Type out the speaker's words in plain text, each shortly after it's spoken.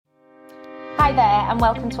Hi there, and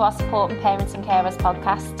welcome to our Supporting Parents and Carers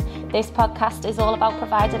podcast. This podcast is all about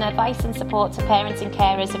providing advice and support to parents and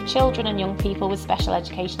carers of children and young people with special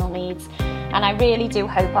educational needs. And I really do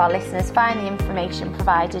hope our listeners find the information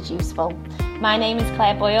provided useful. My name is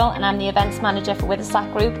Claire Boyle and I'm the events manager for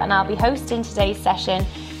Witherslack Group, and I'll be hosting today's session,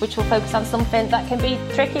 which will focus on something that can be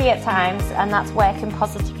tricky at times, and that's working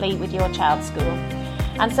positively with your child's school.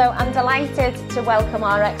 And so I'm delighted to welcome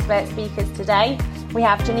our expert speakers today. We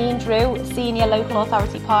have Janine Drew, Senior Local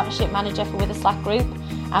Authority Partnership Manager for Witherslack Group,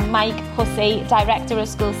 and Mike Hussey, Director of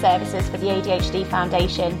School Services for the ADHD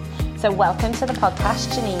Foundation. So welcome to the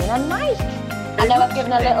podcast, Janine and Mike. I know I've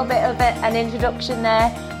given a little bit of an introduction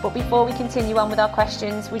there, but before we continue on with our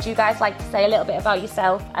questions, would you guys like to say a little bit about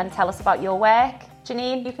yourself and tell us about your work?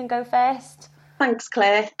 Janine, you can go first. Thanks,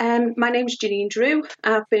 Claire. My name's Janine Drew.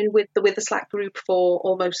 I've been with the Witherslack Group for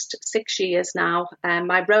almost 6 years now.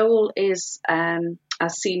 My role is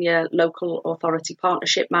as Senior Local Authority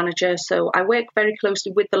Partnership Manager. So I work very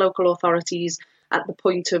closely with the local authorities at the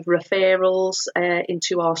point of referrals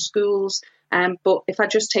into our schools. But if I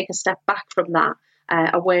just take a step back from that,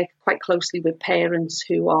 I work quite closely with parents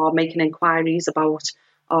who are making inquiries about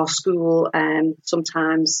our school,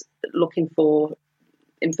 sometimes looking for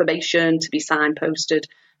information to be signposted.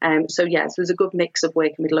 So there's a good mix of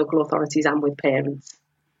working with local authorities and with parents.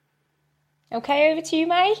 Okay, over to you,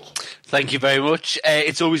 Mike. Thank you very much.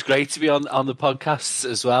 It's always great to be on the podcasts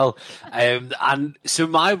as well. And so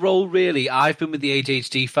my role really, I've been with the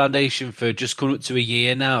ADHD Foundation for just coming up to a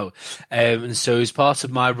year now. And so as part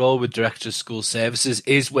of my role with Director of School Services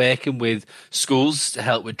is working with schools to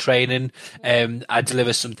help with training. I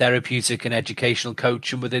deliver some therapeutic and educational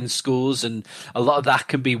coaching within schools, and a lot of that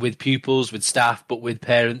can be with pupils, with staff, but with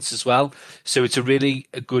parents as well. So it's a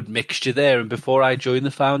good mixture there. And before I joined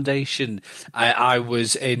the foundation, I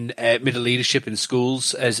was in middle leadership in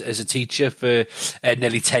schools as a teacher for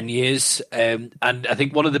nearly 10 years. And I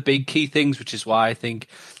think one of the big key things, which is why I think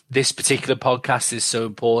this particular podcast is so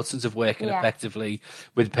important of working effectively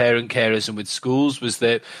with parent carers and with schools, was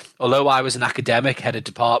that although I was an academic head of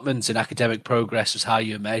department and academic progress was how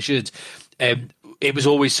you're measured, it was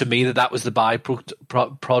always for me that was the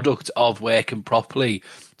byproduct of working properly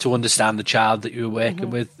to understand the child that you were working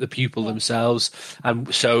with, the pupil themselves.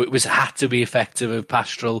 And so it had to be effective of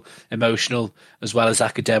pastoral, emotional, as well as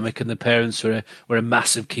academic, and the parents were a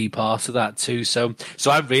massive key part of that too. So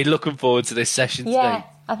I'm really looking forward to this session today.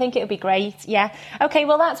 I think it would be great. Yeah. Okay,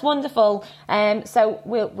 well, that's wonderful. So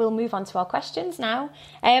we'll move on to our questions now.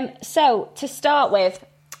 So to start with,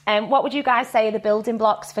 what would you guys say are the building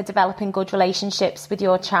blocks for developing good relationships with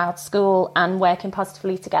your child's school and working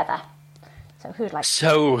positively together? So who would like to?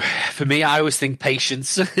 So for me, I always think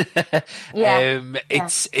patience.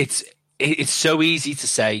 It's so easy to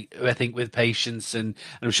say, I think, with patience, and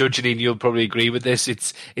I'm sure Janine, you'll probably agree with this.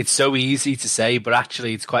 It's so easy to say, but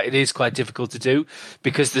actually it is quite difficult to do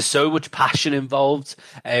because there's so much passion involved.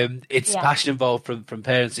 It's passion involved from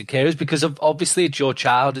parents and carers because obviously it's your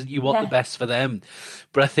child and you want the best for them.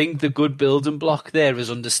 But I think the good building block there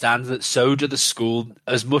is understanding that so do the school.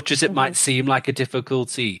 As much as it might seem like a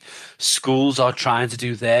difficulty, schools are trying to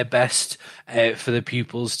do their best for the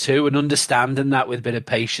pupils too, and understanding that with a bit of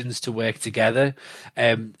patience to work together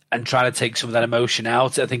and trying to take some of that emotion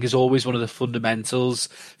out, I think is always one of the fundamentals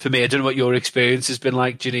for me. I don't know what your experience has been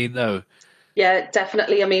like, Janine, though. Yeah,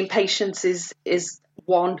 definitely. I mean, patience is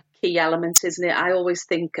one key element, isn't it? I always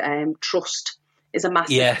think trust is a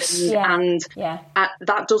massive thing, and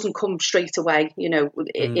that doesn't come straight away,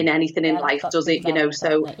 in anything in life, does it?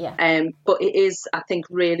 But it is, I think,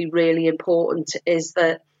 really, really important is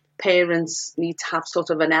that parents need to have sort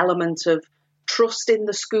of an element of trust in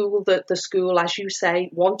the school, that the school, as you say,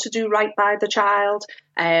 want to do right by the child,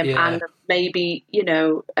 and maybe,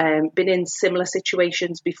 been in similar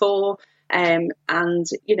situations before. And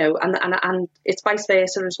it's vice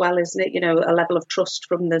versa as well, isn't it? A level of trust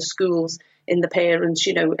from the schools in the parents,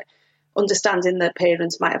 understanding that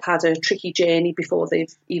parents might have had a tricky journey before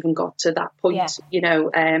they've even got to that point,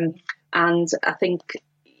 and I think,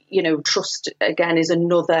 trust again is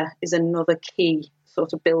another key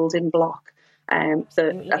sort of building block.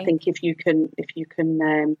 That I think if you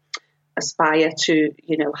can aspire to,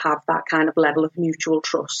 have that kind of level of mutual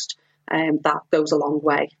trust, that goes a long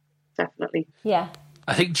way. Definitely. Yeah.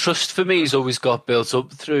 I think trust for me has always got built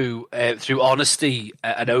up through honesty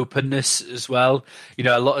and openness as well.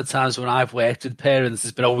 A lot of times when I've worked with parents,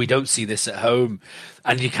 there's been, we don't see this at home,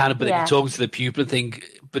 and you kind of, but you talk to the pupil and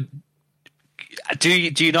think, but do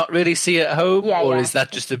you not really see it at home, or is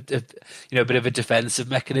that just a bit of a defensive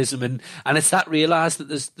mechanism? And it's that realised that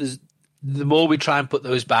there's the more we try and put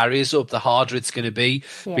those barriers up, the harder it's going to be,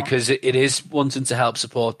 because it is wanting to help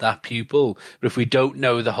support that pupil. But if we don't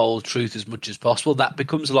know the whole truth as much as possible, that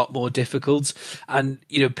becomes a lot more difficult. And,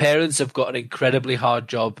 parents have got an incredibly hard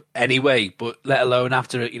job anyway, but let alone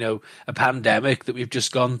after, a pandemic that we've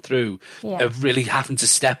just gone through, of really having to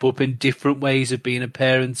step up in different ways of being a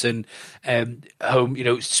parent and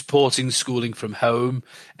home, supporting schooling from home,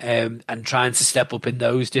 and trying to step up in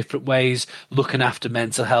those different ways, looking after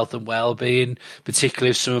mental health and well-being, particularly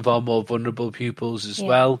of some of our more vulnerable pupils as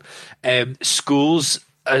well. Schools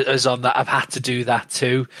as on that, I've had to do that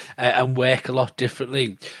too, and work a lot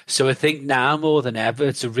differently. So I think now more than ever,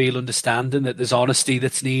 it's a real understanding that there's honesty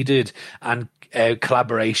that's needed and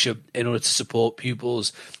collaboration in order to support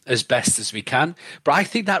pupils as best as we can. But I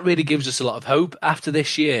think that really gives us a lot of hope after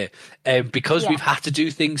this year, because we've had to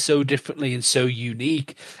do things so differently and so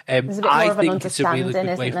unique. I think it's a really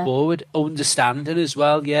good way forward. Understanding as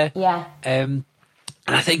well,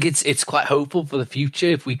 and I think it's quite hopeful for the future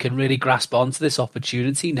if we can really grasp onto this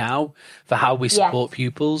opportunity now for how we support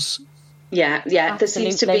pupils. Yeah, there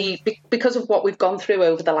seems to be, because of what we've gone through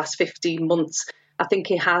over the last 15 months, I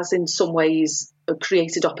think it has in some ways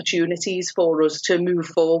created opportunities for us to move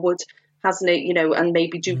forward, hasn't it? And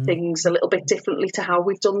maybe do things a little bit differently to how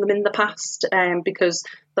we've done them in the past, because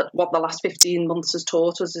what the last 15 months has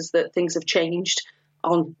taught us is that things have changed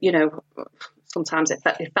on, sometimes it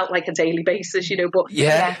felt like a daily basis, but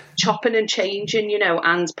chopping and changing,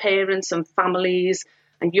 and parents and families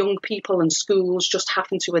and young people and schools just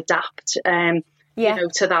having to adapt,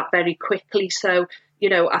 to that very quickly. So,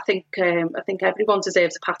 I think everyone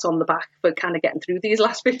deserves a pat on the back for kind of getting through these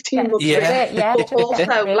last 15 months. But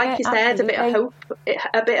also, like you said, a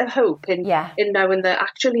bit of hope in knowing that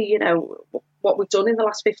actually, what we've done in the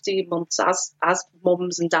last 15 months as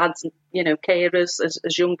mums and dads and, carers,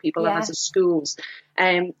 as young people and as schools,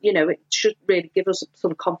 it should really give us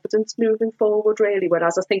some confidence moving forward, really.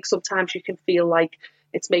 Whereas I think sometimes you can feel like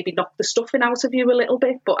it's maybe knocked the stuffing out of you a little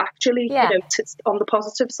bit, but actually, on the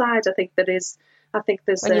positive side, I think there's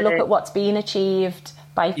when you look at what's been achieved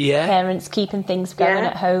by parents keeping things going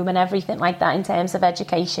at home and everything like that in terms of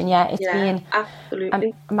education, it's been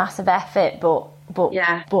absolutely a massive effort, but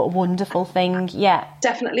a wonderful thing.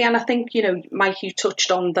 Definitely. And I think, Mike, you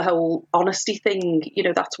touched on the whole honesty thing.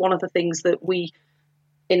 That's one of the things that we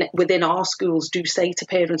within our schools do say to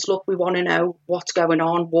parents, look, we want to know what's going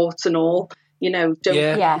on, warts and all. Don't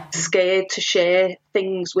be scared to share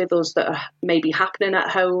things with us that are maybe happening at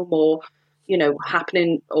home or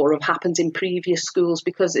happening or have happened in previous schools,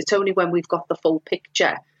 because it's only when we've got the full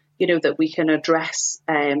picture, that we can address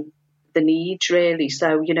the needs, really.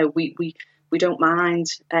 So, we don't mind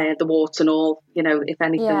the warts and all, if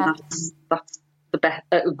anything, that's the best,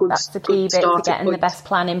 that's the key bit to getting the best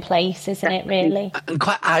plan in place, isn't it, really? And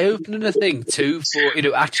quite eye-opening, I think, too,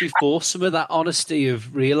 for actually for some of that honesty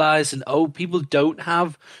of realising, people don't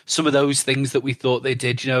have some of those things that we thought they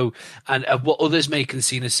did, and what others may can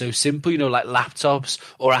seen as so simple, like laptops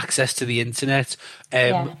or access to the internet,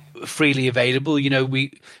 freely available.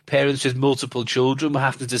 We parents with multiple children will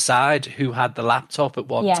have to decide who had the laptop at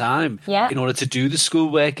one time in order to do the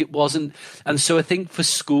schoolwork. It wasn't, and so I think for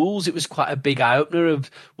schools it was quite a big eye opener of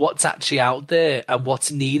what's actually out there and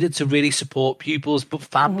what's needed to really support pupils, but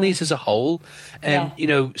families as a whole.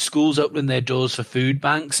 Schools opening their doors for food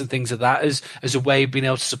banks and things like that as a way of being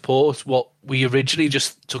able to support what we originally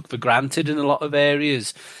just took for granted in a lot of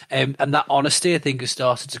areas, and that honesty, I think, has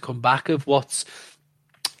started to come back of what's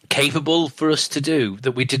capable for us to do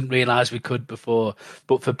that we didn't realise we could before.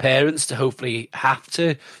 But for parents to hopefully have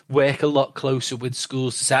to work a lot closer with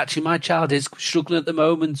schools to say, actually, my child is struggling at the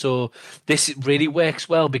moment, or this really works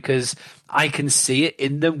well because I can see it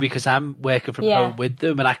in them because I'm working from home with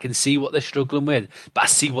them and I can see what they're struggling with, but I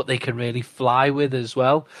see what they can really fly with as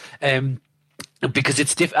well. Because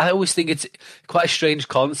it's I always think it's quite a strange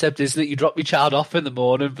concept, isn't it? You drop your child off in the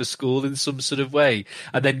morning for school in some sort of way,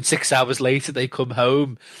 and then 6 hours later they come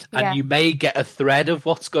home, and you may get a thread of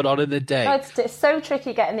what's gone on in the day. Oh, it's so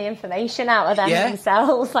tricky getting the information out of them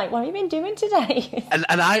themselves. Like, what have you been doing today? and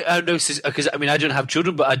I know, because I don't have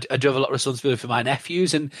children, but I do have a lot of responsibility for my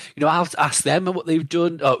nephews, and I'll ask them what they've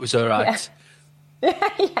done. Oh, it was all right.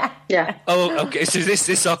 Oh, okay. So this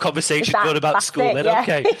is our conversation going about school. Then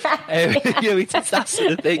okay. It's that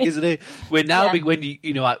sort of thing, isn't it? We're now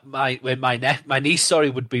when my niece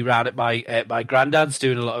would be round at my granddad's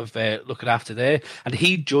doing a lot of looking after there, and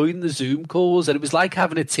he joined the Zoom calls, and it was like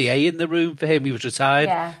having a TA in the room for him. He was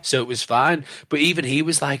retired, so it was fine. But even he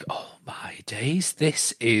was like, oh my days,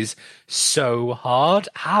 this is so hard.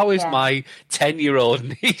 How is my 10-year-old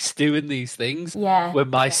niece doing these things when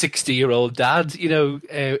my 60-year-old dad,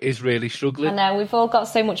 is really struggling? I know, we've all got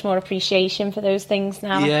so much more appreciation for those things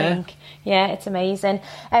now, I think. Yeah, it's amazing.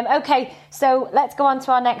 Okay, so let's go on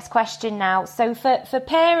to our next question now. So for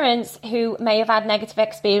parents who may have had negative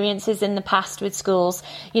experiences in the past with schools,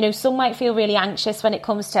 some might feel really anxious when it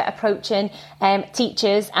comes to approaching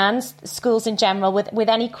teachers and schools in general with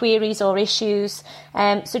any queries or issues.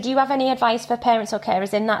 So do you have any advice for parents or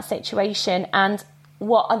carers in that situation? And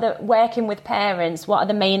working with parents, what are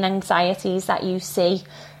the main anxieties that you see?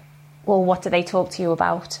 Or what do they talk to you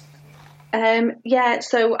about?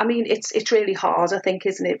 So I mean, it's really hard, I think,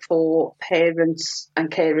 isn't it, for parents and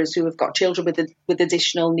carers who have got children with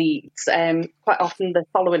additional needs. Quite often they're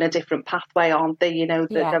following a different pathway, aren't they? They're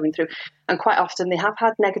going through, and quite often they have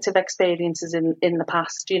had negative experiences in the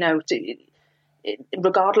past.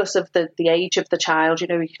 Regardless of the age of the child, you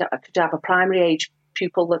could have a primary age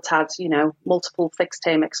pupil that's had multiple fixed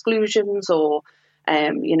term exclusions or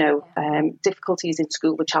difficulties in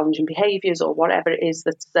school with challenging behaviours or whatever it is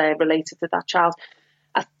that's related to that child.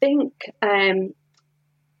 I think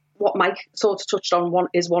what Mike sort of touched on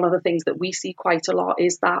is one of the things that we see quite a lot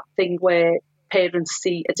is that thing where parents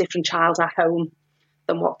see a different child at home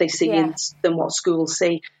than what they see than what schools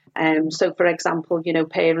see. So, for example,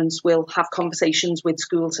 parents will have conversations with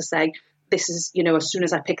school to say, this is, as soon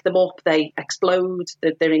as I pick them up, they explode,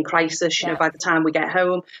 they're in crisis, by the time we get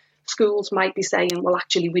home. Schools might be saying, well,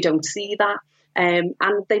 actually, we don't see that. And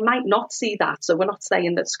they might not see that. So we're not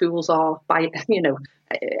saying that schools are, by,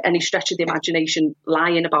 any stretch of the imagination,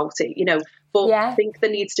 lying about it, But I think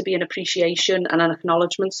there needs to be an appreciation and an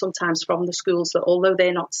acknowledgement sometimes from the schools that although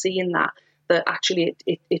they're not seeing that actually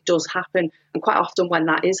it does happen. And quite often when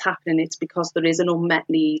that is happening, it's because there is an unmet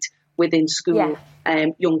need within school.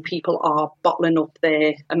 Young people are bottling up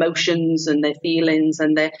their emotions and their feelings,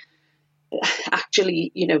 and they're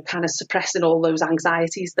actually, kind of suppressing all those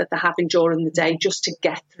anxieties that they're having during the day just to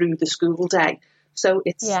get through the school day. So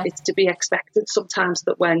it's to be expected sometimes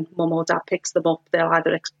that when mum or dad picks them up, they'll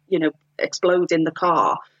either, explode in the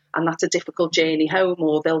car, and that's a difficult journey home,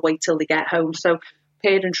 or they'll wait till they get home. So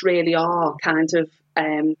parents really are kind of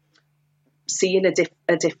seeing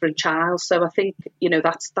a different child. So I think,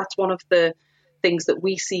 that's one of the things that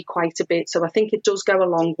we see quite a bit. So I think it does go a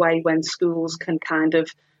long way when schools can kind of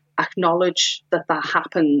acknowledge that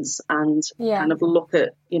happens and kind of look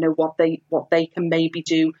at, what they can maybe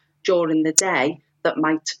do during the day that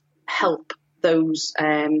might help those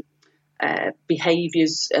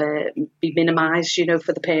behaviours be minimised,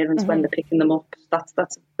 for the parents when they're picking them up.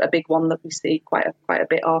 That's a big one that we see quite a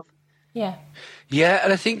bit of. Yeah,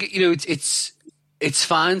 and I think it's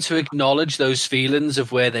fine to acknowledge those feelings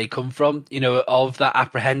of where they come from, of that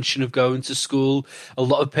apprehension of going to school. A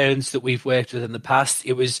lot of parents that we've worked with in the past,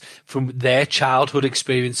 it was from their childhood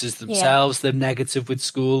experiences themselves, they're negative with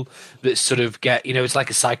school, that sort of get, it's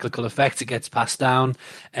like a cyclical effect. It gets passed down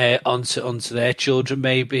onto their children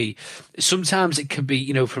maybe. Sometimes it can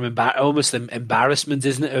be, from almost an embarrassment,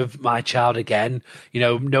 isn't it, of my child again.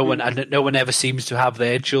 No one ever seems to have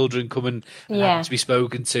their children come and have to be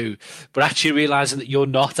spoken to. But actually realising that you're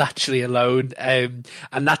not actually alone, and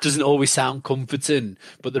that doesn't always sound comforting,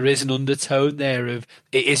 but there is an undertone there of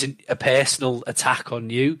it isn't a personal attack on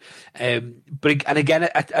you. But again,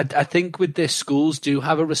 I think with this, schools do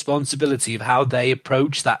have a responsibility of how they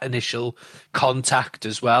approach that initial contact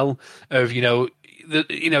as well. Of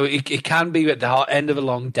it can be at the end of a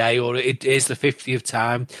long day, or it is the 50th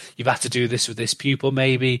time you've had to do this with this pupil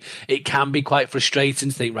maybe. It can be quite frustrating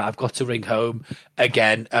to think, right, I've got to ring home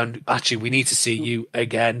again, and actually we need to see you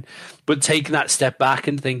again. But taking that step back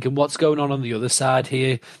and thinking, what's going on the other side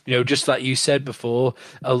here? Just like you said before,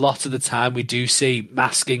 a lot of the time we do see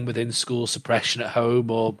masking within school, suppression at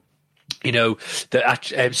home, or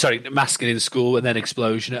masking in school and then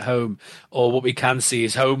explosion at home. Or what we can see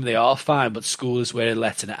is home, they are fine, but school is where they're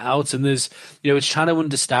letting it out. And there's, it's trying to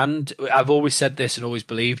understand. I've always said this and always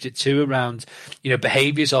believed it too, around,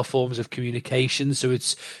 behaviours are forms of communication. So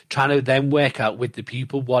it's trying to then work out with the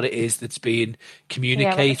pupil what it is that's being communicated.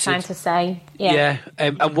 Yeah, what they're trying to say.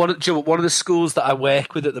 And one of the schools that I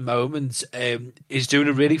work with at the moment is doing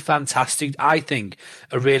a really fantastic, I think,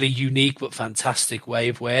 a really unique but fantastic way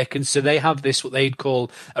of working. So they have this, what they'd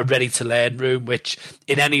call a ready to learn room, which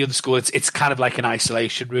in any other school, it's kind of like an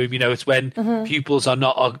isolation room. It's when pupils are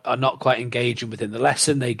not quite engaging within the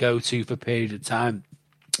lesson they go to for a period of time.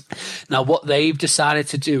 Now, what they've decided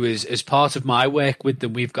to do is, as part of my work with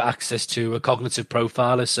them, we've got access to a cognitive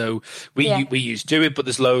profiler. So we use Do It, but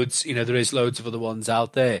there's loads, there is loads of other ones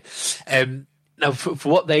out there. Now, for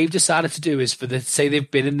what they've decided to do is say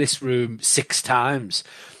they've been in this room 6 times,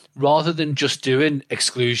 rather than just doing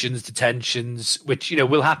exclusions, detentions, which,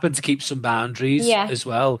 will happen to keep some boundaries as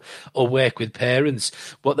well, or work with parents,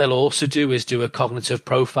 what they'll also do is do a cognitive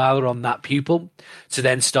profiler on that pupil to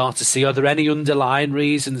then start to see, are there any underlying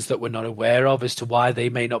reasons that we're not aware of as to why they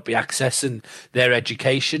may not be accessing their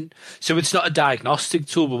education? So it's not a diagnostic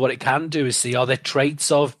tool, but what it can do is see, are there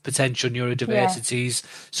traits of potential neurodiversities,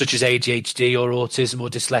 such as ADHD or autism or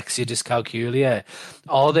dyslexia, dyscalculia?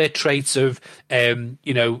 Are there traits of,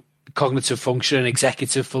 cognitive function and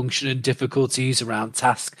executive function and difficulties around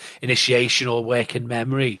task initiation or working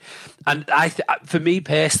memory? And for me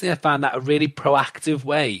personally, I find that a really proactive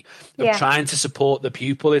way of trying to support the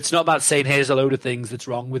pupil. It's not about saying, here's a load of things that's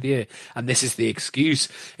wrong with you and this is the excuse.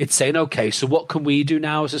 It's saying, okay, so what can we do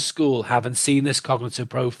now as a school, having seen this cognitive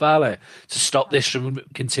profiler, to stop this from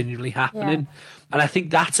continually happening? And I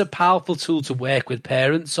think that's a powerful tool to work with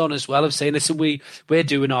parents on as well, of saying, listen, we're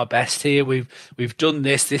doing our best here. We've done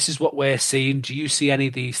this. This is what we're seeing. Do you see any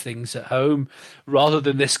of these things at home? Rather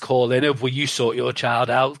than this call in of, will you sort your child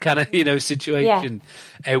out kind of, situation,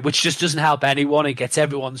 which just doesn't help anyone. It gets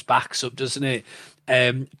everyone's backs up, doesn't it?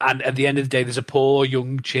 And at the end of the day, there's a poor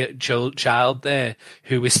young child there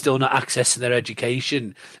who is still not accessing their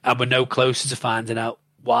education, and we're no closer to finding out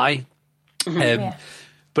why.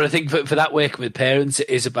 But I think for that working with parents, it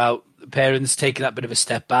is about parents taking that bit of a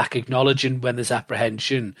step back, acknowledging when there's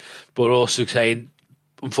apprehension, but also saying,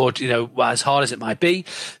 unfortunately, as hard as it might be,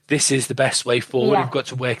 this is the best way forward. We've got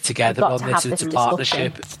to work together on this. It's a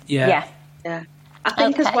partnership. Yeah. I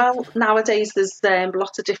think as well, nowadays there's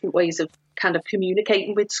lots of different ways of kind of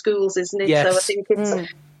communicating with schools, isn't it? Yes. So I think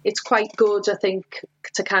it's quite good, I think,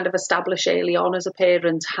 to kind of establish early on as a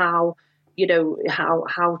parent how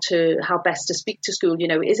best to speak to school.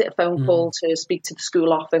 Is it a phone call to speak to the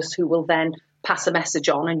school office, who will then pass a message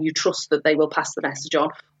on, and you trust that they will pass the message on?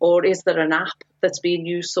 Or is there an app that's being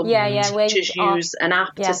used? Some teachers use an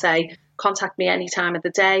app to say, contact me any time of the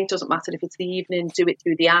day, doesn't matter if it's the evening, do it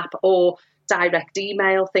through the app, or direct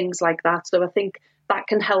email, things like that. So I think that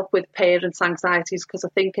can help with parents' anxieties, because I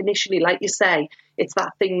think initially, like you say, it's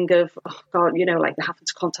that thing of, oh God, like they're having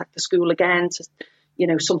to contact the school again to,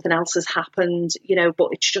 something else has happened, but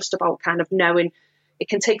it's just about kind of knowing. It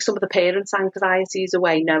can take some of the parents' anxieties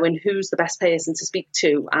away, knowing who's the best person to speak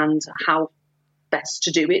to and how best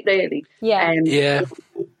to do it, really.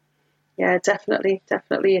 Definitely.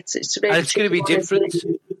 It's really, and it's going to be different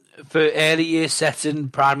for early year setting,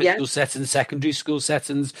 primary school settings, secondary school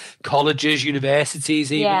settings, colleges,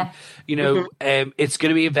 universities even. It's going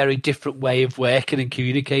to be a very different way of working and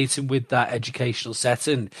communicating with that educational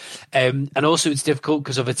setting. And also it's difficult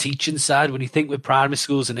because of a teaching side. When you think with primary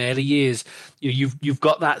schools and early years, you've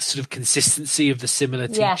got that sort of consistency of the similar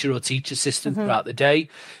teacher or teacher assistant throughout the day.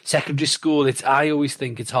 Secondary school, I always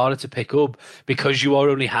think it's harder to pick up because you are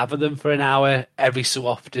only having them for an hour every so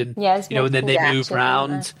often, and then they move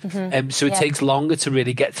around. So it takes longer to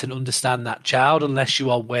really get to understand that child, unless you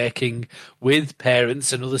are working with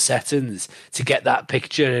parents and other settings to get that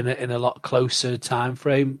picture in a lot closer time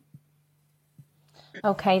frame.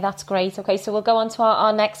 Okay, that's great. Okay, so we'll go on to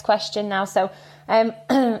our next question now. So,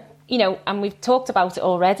 and we've talked about it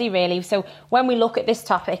already, really. So when we look at this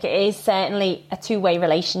topic, it is certainly a two-way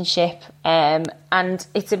relationship, and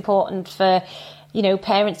it's important for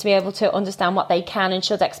parents to be able to understand what they can and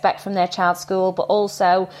should expect from their child's school, but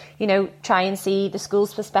also, try and see the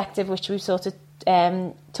school's perspective, which we've sort of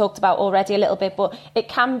talked about already a little bit, but it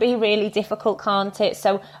can be really difficult, can't it?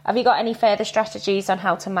 So have you got any further strategies on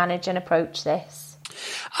how to manage and approach this?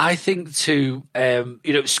 I think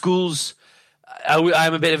schools,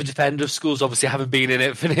 I'm a bit of a defender of schools. Obviously, I haven't been in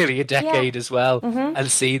it for nearly a decade as well and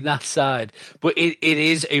seen that side. But it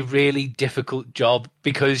is a really difficult job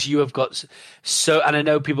because you have got and I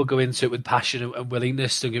know people go into it with passion and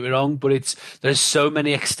willingness, don't get me wrong, but there's so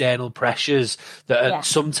many external pressures that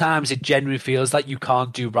sometimes it genuinely feels like you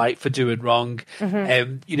can't do right for doing wrong.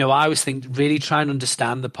 I always think really try and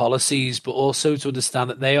understand the policies, but also to understand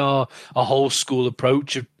that they are a whole school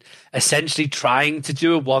approach of essentially trying to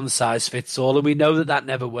do a one-size-fits-all, and we know that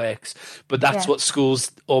never works, but that's what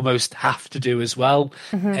schools almost have to do as well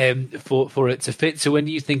for it to fit. So when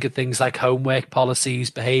you think of things like homework policies,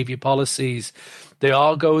 behaviour policies, they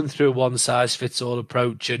are going through a one-size-fits-all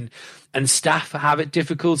approach, and staff have it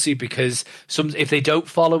difficulty because if they don't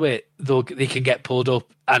follow it, they can get pulled up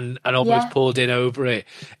and almost pulled in over it,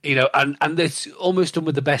 and it's almost done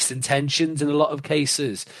with the best intentions in a lot of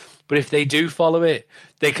cases. But if they do follow it,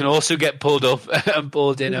 they can also get pulled up and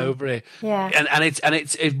pulled in over it. Yeah. And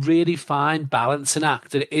it's a really fine balancing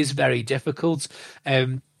act, and it is very difficult.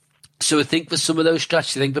 So I think for some of those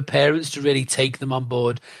strategies, I think for parents to really take them on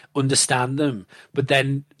board, understand them, but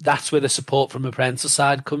then that's where the support from a parental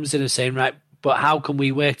side comes in, of saying, right, but how can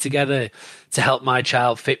we work together to help my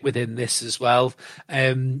child fit within this as well?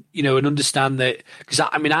 And understand that, because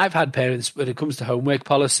I've had parents, when it comes to homework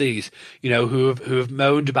policies, who have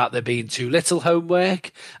moaned about there being too little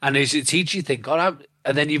homework, and as a teacher, you think,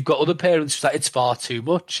 and then you've got other parents who say it's far too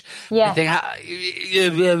much. Yeah. You think,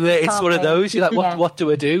 it's one of those. You're like, what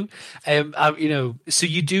do I do? So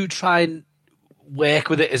you do try and work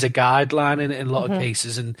with it as a guideline in a lot of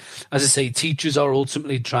cases. And as I say, teachers are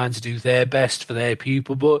ultimately trying to do their best for their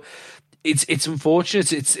pupil, but it's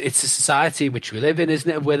unfortunate. It's a society in which we live in,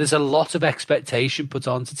 isn't it, where there's a lot of expectation put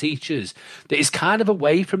onto teachers that is kind of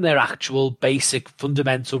away from their actual basic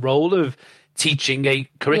fundamental role of teaching a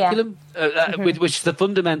curriculum, which is the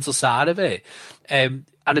fundamental side of it.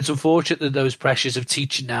 And it's unfortunate that those pressures of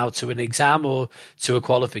teaching now to an exam or to a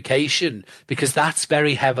qualification, because that's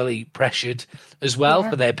very heavily pressured as well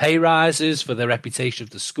for their pay rises, for their reputation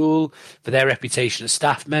of the school, for their reputation as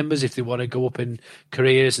staff members, if they want to go up in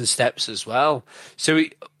careers and steps as well. So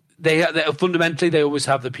they fundamentally, they always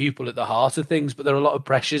have the pupil at the heart of things, but there are a lot of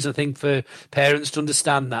pressures. I think for parents to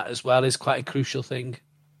understand that as well is quite a crucial thing.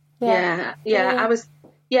 I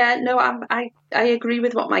agree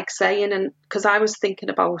with what Mike's saying, and because I was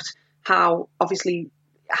thinking about how obviously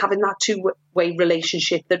having that two-way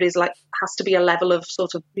relationship, there has to be a level of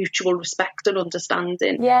sort of mutual respect and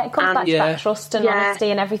understanding. Yeah, it comes back to that trust and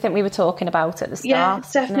honesty and everything we were talking about at the start. Yeah,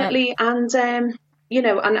 definitely. And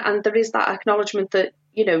and there is that acknowledgement that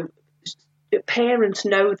parents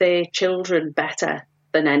know their children better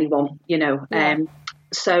than anyone.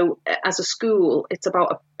 So as a school, it's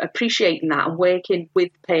about appreciating that and working with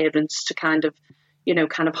parents to kind of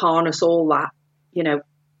harness all that,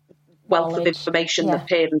 wealth of information that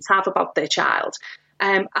parents have about their child.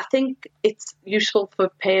 I think it's useful for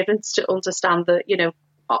parents to understand that,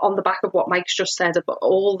 on the back of what Mike's just said about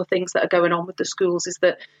all the things that are going on with the schools, is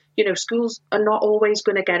that, schools are not always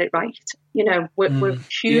going to get it right. We're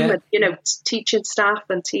human, teaching staff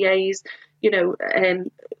and TAs,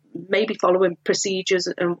 maybe following procedures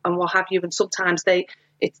and what have you, and sometimes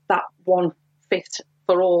it's that one fit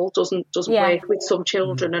for all doesn't work with some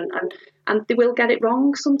children, and they will get it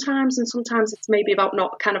wrong sometimes, and sometimes it's maybe about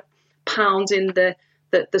not kind of pounding the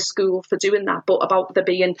school for doing that, but about there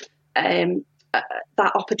being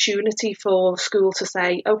that opportunity for school to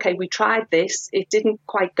say, okay, we tried this, it didn't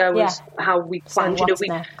quite go as how we planned. So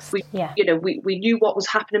we knew what was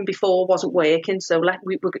happening before wasn't working, so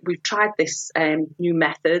we've tried this new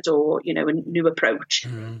method or a new approach,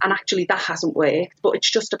 and actually that hasn't worked. But it's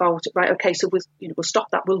just about, right, okay, so we'll stop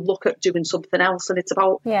that. We'll look at doing something else, and it's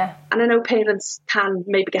about and I know parents can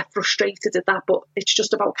maybe get frustrated at that, but it's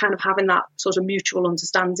just about kind of having that sort of mutual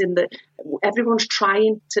understanding that everyone's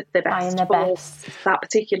trying their best. That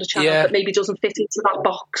particular child that maybe doesn't fit into that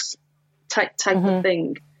box type of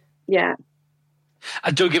thing. Yeah.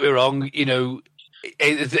 And don't get me wrong, we're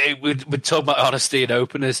talking about honesty and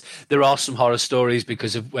openness. There are some horror stories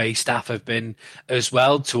because of way staff have been as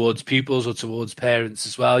well towards pupils or towards parents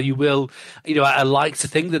as well. You will, I like to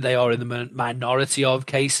think that they are in the minority of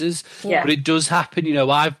cases, but it does happen.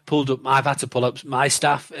 I've had to pull up my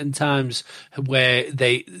staff in times where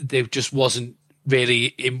they just wasn't really,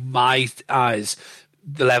 in my eyes,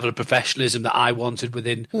 the level of professionalism that I wanted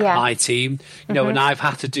within my team, and I've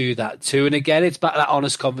had to do that too. And again, it's back to that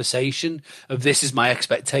honest conversation of this is my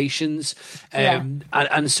expectations. And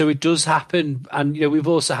so it does happen. And, we've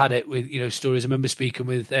also had it with, stories. I remember speaking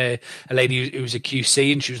with a lady who was a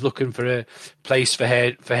QC, and she was looking for a place for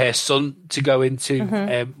her son to go into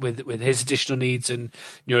with his additional needs and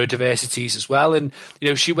neurodiversities as well. And,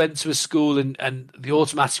 she went to a school and the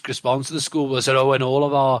automatic response of the school was that, and all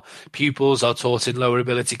of our pupils are taught in lower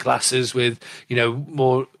ability classes with,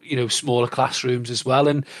 more, smaller classrooms as well.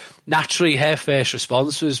 And naturally her first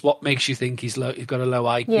response was, what makes you think he's got a low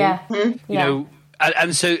IQ?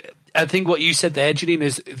 And so I think what you said there, Janine,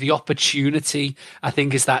 is the opportunity, I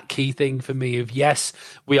think, is that key thing for me of, yes,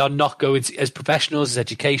 we are not going to, as professionals, as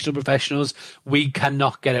educational professionals, we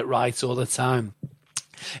cannot get it right all the time.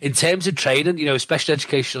 In terms of training, special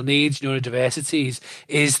educational needs, neurodiversities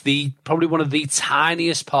is probably one of the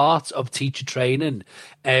tiniest parts of teacher training,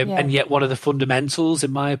 and yet one of the fundamentals,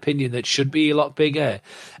 in my opinion, that should be a lot bigger.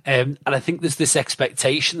 And I think there's this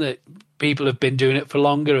expectation that people have been doing it for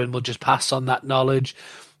longer and will just pass on that knowledge.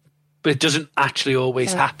 But it doesn't actually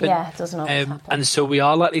always happen. Yeah, it doesn't always happen. And so we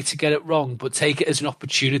are likely to get it wrong, but take it as an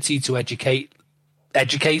opportunity to educate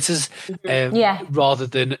educators, rather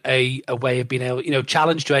than a way of being able,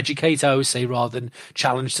 challenge to educate, I always say, rather than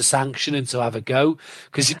challenge to sanction and to have a go.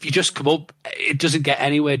 Because if you just come up, it doesn't get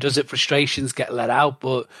anywhere, does it? Frustrations get let out,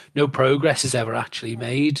 but no progress is ever actually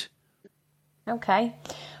made. Okay.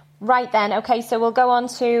 Right then. Okay, so we'll go on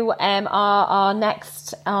to our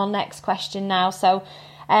next question now. So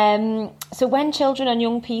when children and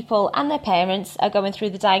young people and their parents are going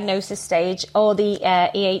through the diagnosis stage or the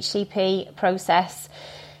EHCP process,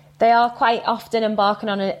 they are quite often embarking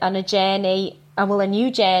on a journey, a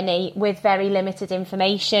new journey with very limited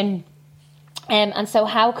information. And so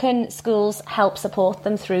how can schools help support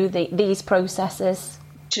them through these processes?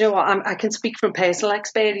 Do you know what? I can speak from personal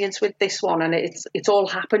experience with this one, and it's all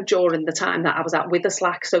happened during the time that I was at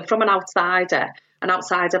Witherslack. So from an outsider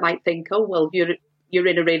might think, oh, well, you're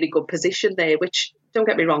in a really good position there, which, don't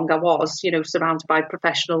get me wrong, I was, surrounded by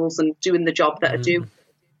professionals and doing the job that I do.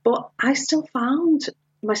 But I still found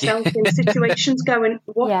myself in situations going,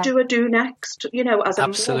 what do I do next? As a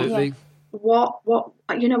absolutely. What,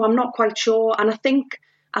 I'm not quite sure. And I think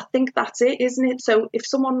that's it, isn't it? So if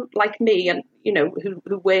someone like me and,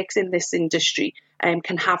 who works in this industry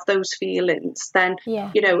can have those feelings, then,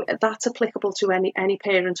 that's applicable to any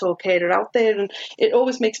parent or carer out there. And it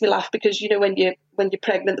always makes me laugh because, when you're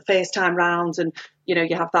pregnant the first time round and,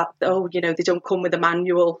 you have that, they don't come with a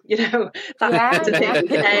manual, that kind of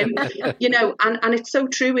thing. And it's so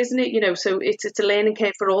true, isn't it? So it's a learning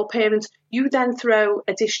curve for all parents. You then throw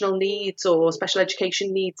additional needs or special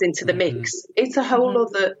education needs into the mix. It's a whole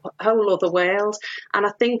other world. And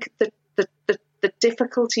I think that the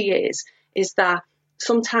difficulty is that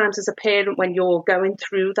sometimes as a parent, when you're going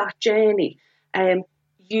through that journey,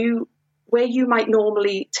 where you might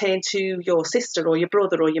normally turn to your sister or your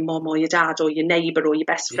brother or your mum or your dad or your neighbour or your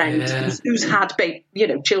best friend who's had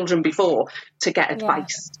children before to get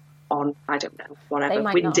advice on, I don't know, whatever,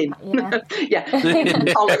 winding, whatever,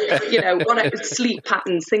 sleep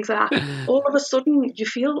patterns, things like that. All of a sudden you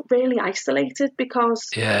feel really isolated because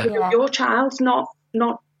your child's not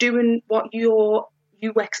doing what you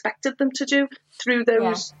expected them to do through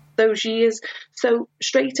those years. So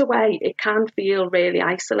straight away it can feel really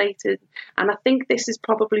isolated, and I think this is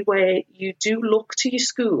probably where you do look to your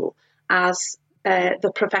school as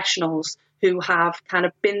the professionals who have kind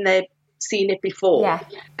of been there, seen it before.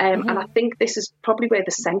 And I think this is probably where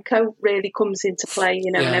the SENCO really comes into play.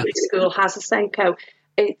 And every school has a SENCO.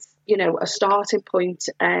 It's a starting point.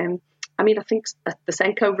 I think the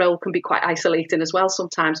SENCO role can be quite isolating as well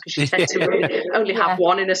sometimes because you tend to only have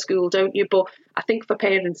one in a school, don't you? But I think for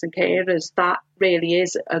parents and carers, that really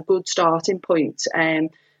is a good starting point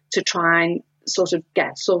to try and sort of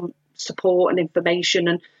get some support and information.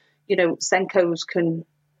 And, SENCOs can,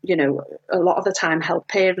 a lot of the time help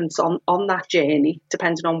parents on that journey,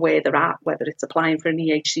 depending on where they're at, whether it's applying for an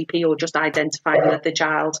EHCP or just identifying that the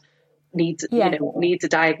child needs a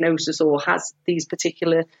diagnosis or has these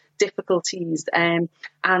particular difficulties. And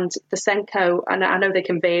the SENCO, and I know they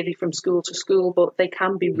can vary from school to school, but they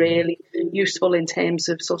can be really useful in terms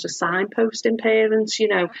of sort of signposting parents,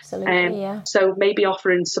 Absolutely, so maybe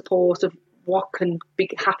offering support of what can be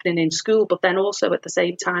happening in school, but then also at the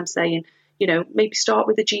same time saying, maybe start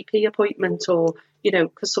with a GP appointment, or,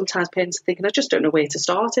 because sometimes parents are thinking, I just don't know where to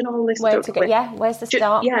start in all this. Where's the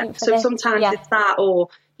start? So sometimes it's that, or,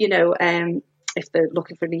 if they're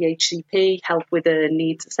looking for an EHCP, help with a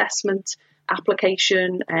needs assessment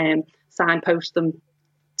application, signpost them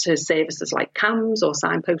to services like CAMS, or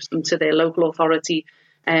signpost them to their local authority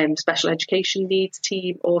special education needs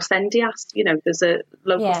team, or SENDIAS. There's a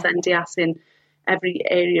local SENDIAS in every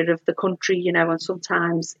area of the country, and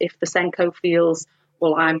sometimes if the SENCO feels,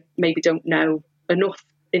 well, I maybe don't know enough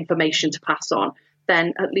information to pass on,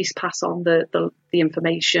 then at least pass on the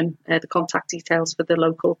information, the contact details for the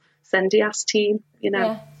local SENDIAS team,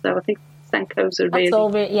 So I think SENCOs are really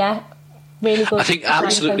good. I think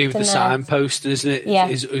absolutely with the signposting, isn't it?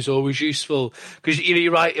 Is always useful, because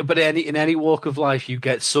you're right. But in any walk of life, you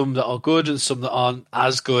get some that are good and some that aren't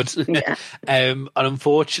as good. And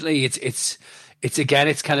unfortunately, it's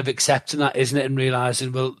kind of accepting that, isn't it, and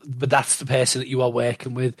realising, but that's the person that you are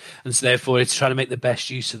working with, and so therefore it's trying to make the best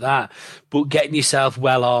use of that, but getting yourself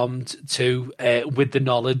well armed too with the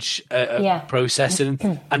knowledge of processing.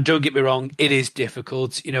 And don't get me wrong, it is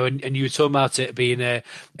difficult, and you were talking about it being a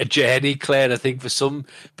journey, Claire. I think for some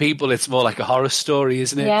people it's more like a horror story,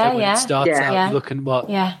 isn't it? When it starts out, looking what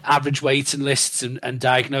average waiting lists and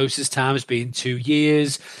diagnosis times being 2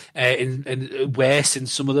 years, and worse in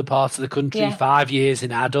some other parts of the country, 5 years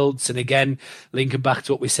in adults. And again, linking back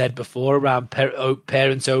to what we said before around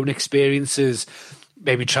parents' own experiences,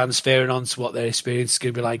 maybe transferring on to what their experience is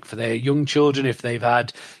going to be like for their young children, if they've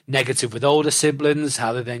had negative with older siblings,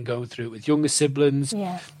 how they're then going through it with younger siblings.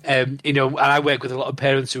 And I work with a lot of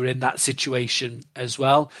parents who are in that situation as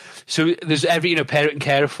well. So there's parent and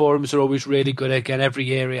carer forums are always really good. Again,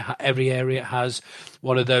 every area has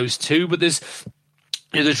one of those too, but there's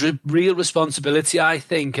real responsibility, I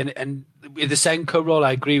think, and with the SENCO role,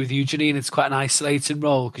 I agree with you, Janine. It's quite an isolating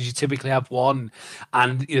role because you typically have one,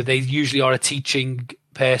 and they usually are a teaching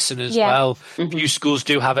person as well. Few schools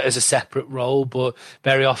do have it as a separate role, but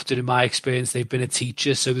very often, in my experience, they've been a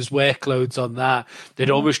teacher, so there's workloads on that.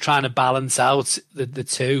 They're always trying to balance out the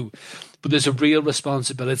two. But there's a real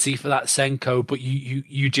responsibility for that SENCO, but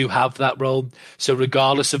you do have that role. So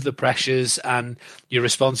regardless of the pressures and your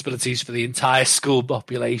responsibilities for the entire school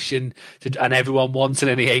population and everyone wanting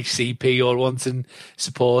any HCP or wanting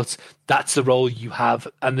support, that's the role you have.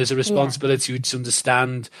 And there's a responsibility to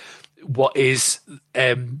understand what is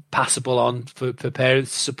passable on for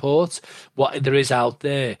parents to support, what there is out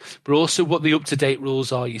there, but also what the up-to-date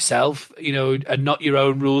rules are yourself, and not your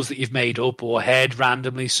own rules that you've made up or heard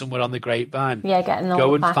randomly somewhere on the grapevine.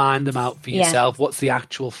 Go and find them out for yourself. What's the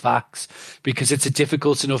actual facts? Because it's a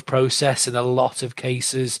difficult enough process in a lot of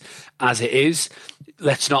cases as it is.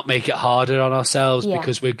 Let's not make it harder on ourselves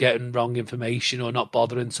because we're getting wrong information or not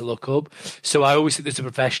bothering to look up. So I always think there's a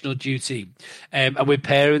professional duty. And with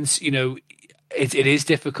parents, it is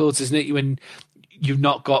difficult, isn't it? When you've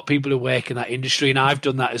not got people who work in that industry, and I've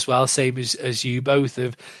done that as well, same as you both,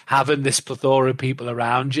 of having this plethora of people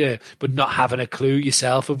around you, but not having a clue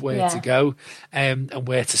yourself of where to go and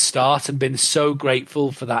where to start, and been so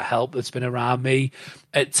grateful for that help that's been around me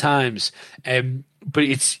at times. But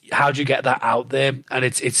it's how do you get that out there? And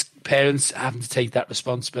it's parents having to take that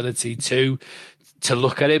responsibility too, to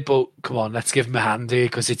look at it. But come on, let's give them a hand here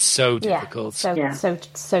because it's so difficult. So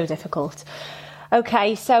difficult.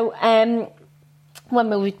 Okay, so when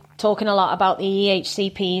we were talking a lot about the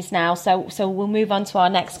EHCPs now, so we'll move on to our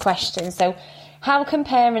next question. So how can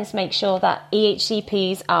parents make sure that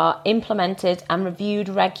EHCPs are implemented and reviewed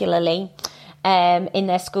regularly in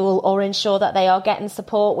their school, or ensure that they are getting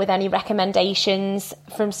support with any recommendations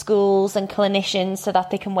from schools and clinicians so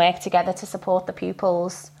that they can work together to support the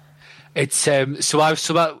pupils? It's so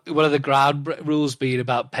about one of the ground rules being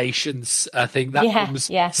about patience. I think that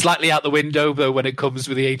comes slightly out the window though when it comes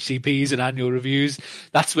with the HCPs and annual reviews.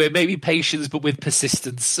 That's where maybe patience, but with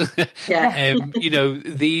persistence.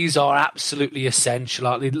 These are absolutely essential,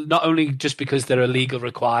 aren't they? Not only just because they're a legal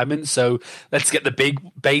requirement. So let's get the big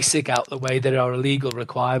basic out the way. They are a legal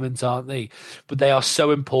requirement, aren't they? But they are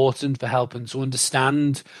so important for helping to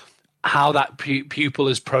understand how that pupil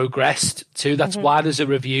has progressed too. That's why there's a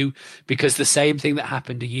review, because the same thing that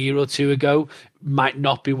happened a year or two ago might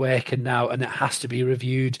not be working now, and it has to be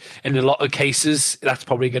reviewed. In a lot of cases, that's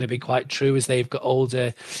probably going to be quite true as they've got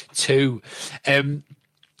older too.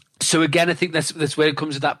 So again, I think that's where it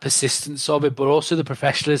comes to that persistence of it, but also the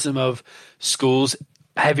professionalism of schools,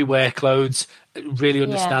 heavy workloads, really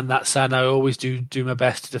understand that side. I always do my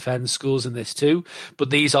best to defend schools in this too, but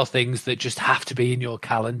these are things that just have to be in your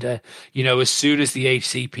calendar. As soon as the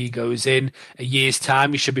HCP goes in a year's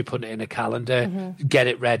time, you should be putting it in a calendar, get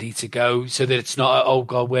it ready to go, so that it's not, oh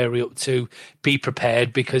God, where are we up to? Be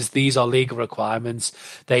prepared, because these are legal requirements.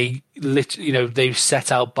 They they've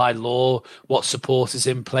set out by law what support is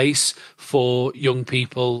in place for young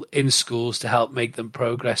people in schools to help make them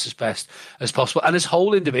progress as best as possible. And as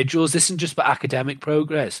whole individuals, this isn't just about academic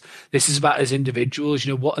progress. This is about as individuals,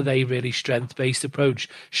 what are they really strength-based approach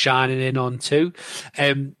shining in on too?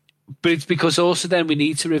 But it's because also then we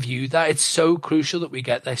need to review that. It's so crucial that we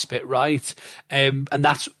get this bit right. And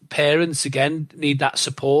that's parents, again, need that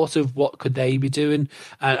support of what could they be doing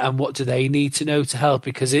and what do they need to know to help,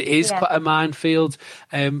 because it is quite a minefield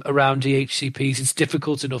around DHCPs. It's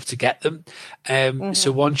difficult enough to get them.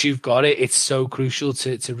 So once you've got it, it's so crucial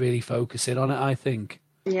to really focus in on it, I think.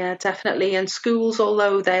 Yeah, definitely. And schools,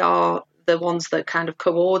 although they are the ones that kind of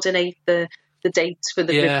coordinate the dates for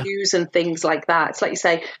the reviews and things like that, it's like you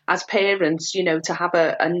say, as parents, to have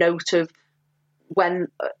a note of when,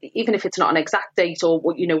 even if it's not an exact date or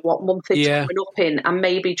what month it's coming up in, and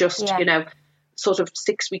maybe just sort of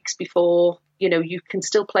 6 weeks before, you can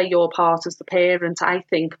still play your part as the parent, I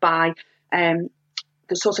think, by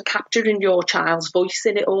sort of capturing your child's voice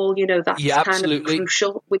in it all. That's kind of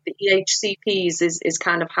crucial with the EHCPs, is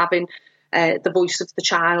kind of having the voice of the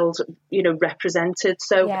child, represented.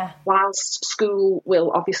 So whilst school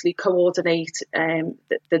will obviously coordinate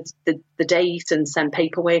the date and send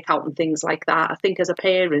paperwork out and things like that, I think as a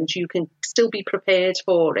parent you can still be prepared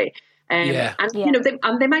for it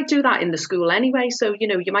And they might do that in the school anyway. So,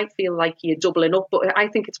 you might feel like you're doubling up, but I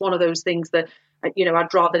think it's one of those things that,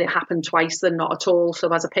 I'd rather it happen twice than not at all.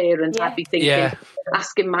 So as a parent, I'd be thinking,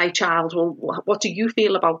 asking my child, well, what do you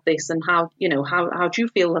feel about this? And how do you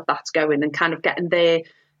feel that that's going, and kind of getting their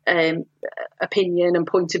opinion and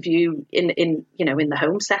point of view in the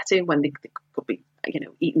home setting when they could be,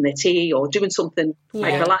 eating their tea or doing something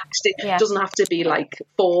like relaxed. It doesn't have to be like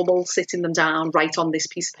formal, sitting them down, write on this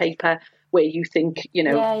piece of paper where you think,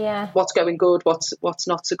 what's going good, what's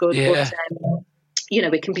not so good. But,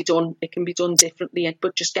 it can be done. It can be done differently,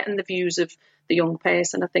 but just getting the views of the young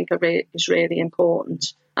person, I think, is really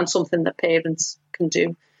important, and something that parents can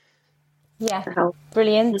do. Yeah,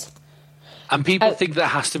 brilliant. And people think that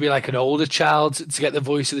has to be like an older child to get the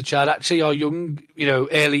voice of the child. Actually, our young,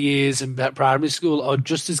 early years in primary school are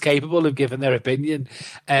just as capable of giving their opinion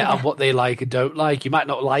on what they like and don't like. You might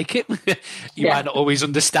not like it. You might not always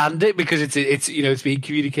understand it because it's being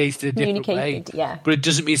communicated in a different way. Yeah. But it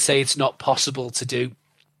doesn't mean to say it's not possible to do.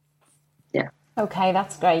 Yeah. Okay,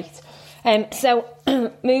 that's great. So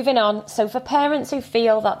moving on, so for parents who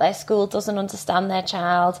feel that their school doesn't understand their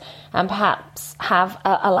child and perhaps have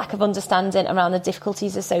a lack of understanding around the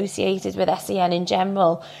difficulties associated with SEN in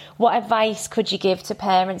general, what advice could you give to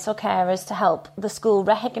parents or carers to help the school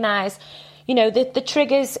recognise, the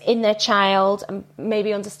triggers in their child and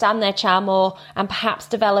maybe understand their child more and perhaps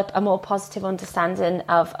develop a more positive understanding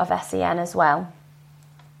of SEN as well?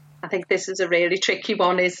 I think this is a really tricky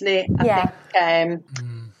one, isn't it? I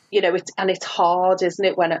think, it's hard, isn't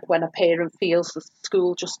it, when a parent feels the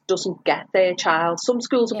school just doesn't get their child. Some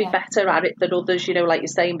schools will be better at it than others, like you're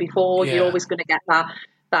saying before. You're always going to get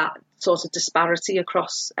that sort of disparity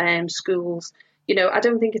across schools. I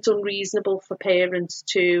don't think it's unreasonable for parents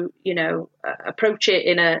to, approach it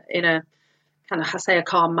in a kind of, I say, a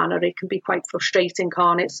calm manner. It can be quite frustrating,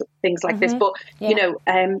 can't it? So things like this, but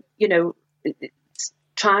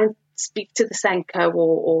try and speak to the SENCO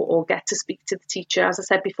or get to speak to the teacher. As I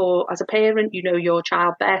said before, as a parent, you know your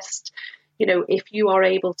child best. If you are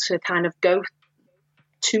able to kind of go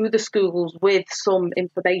to the schools with some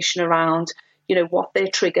information around, what their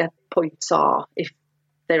trigger points are, if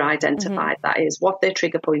they're identified, that is, what their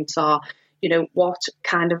trigger points are, what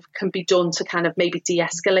kind of can be done to kind of maybe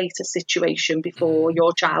de-escalate a situation before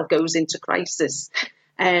your child goes into crisis.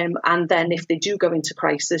 And then if they do go into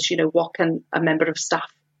crisis, what can a member of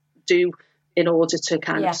staff do in order to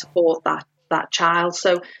kind of support that child?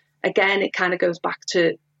 So again, it kind of goes back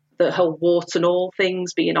to the whole warts and all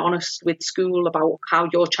things, being honest with school about how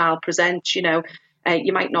your child presents. You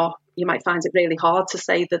might find it really hard to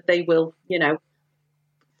say that they will,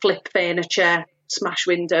 flip furniture, smash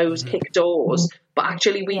windows, kick doors, but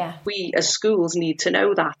actually we as schools need to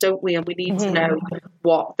know that, don't we? And we need to know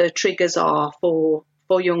what the triggers are for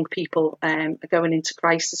young people going into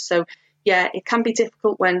crisis. So it can be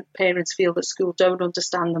difficult when parents feel that school don't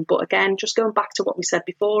understand them. But again, just going back to what we said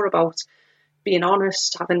before about being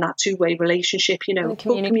honest, having that two-way relationship, good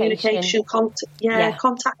communication,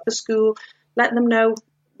 contact the school, let them know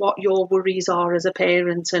what your worries are as a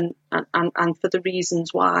parent and for the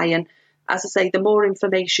reasons why. And as I say, the more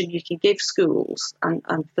information you can give schools and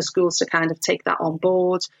for schools to kind of take that on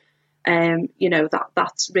board,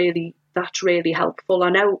 that's really helpful. I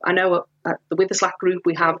know at the Witherslack group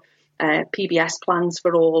we have PBS plans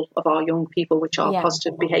for all of our young people, which are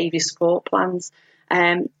positive behaviour support plans.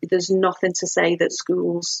 There's nothing to say that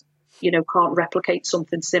schools, can't replicate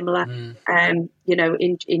something similar,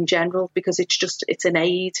 in general, because it's an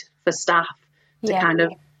aid for staff to kind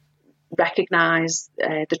of recognise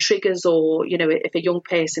the triggers, or, if a young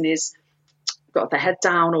person is got their head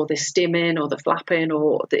down or they're stimming or they're flapping,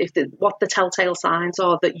 or what the telltale signs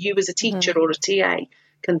are, that you as a teacher or a TA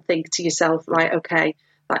can think to yourself, right, okay,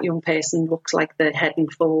 that young person looks like they're heading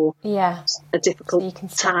for a difficult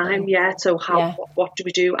time. So what do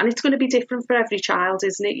we do? And it's going to be different for every child,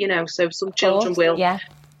 isn't it? So some children will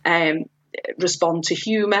respond to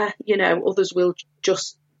humour, others will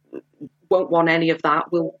just won't want any of that,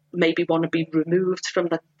 will maybe want to be removed from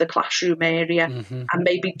the classroom area and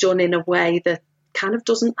maybe done in a way that kind of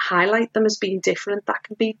doesn't highlight them as being different. That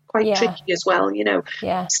can be quite tricky as well,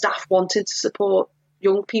 staff wanting to support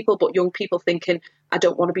young people, but young people thinking, I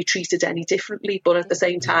don't want to be treated any differently, but at the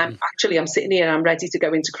same time, actually, I'm sitting here and I'm ready to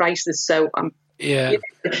go into crisis. So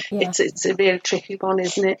it's a really tricky one,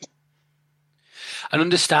 isn't it? And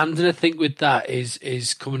understanding, I think, with that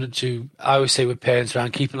is coming to, I always say with parents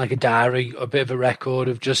around keeping like a diary, a bit of a record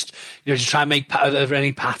of just, just try and make, are there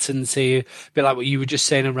any patterns here? A bit like what you were just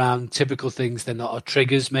saying around typical things, they're not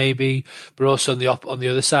triggers maybe, but also on the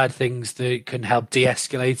other side, things that can help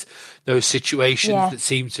de-escalate those situations that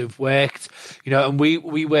seem to have worked. And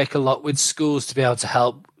we work a lot with schools to be able to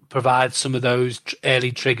help provide some of those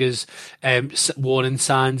early triggers, warning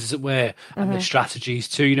signs, as it were, and the strategies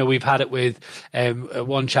too. We've had it with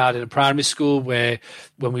one child in a primary school where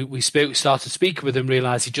when we started speaking with him,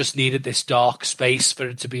 realised he just needed this dark space for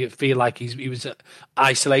it to feel like he was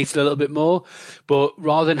isolated a little bit more. But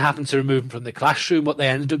rather than having to remove him from the classroom, what they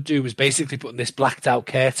ended up doing was basically putting this blacked out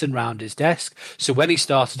curtain around his desk. So when he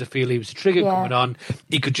started to feel he was a trigger coming on,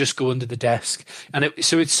 he could just go under the desk. And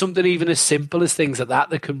so it's something even as simple as things like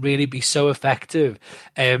that can really be so effective.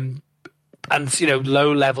 And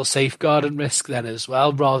low level safeguarding risk then as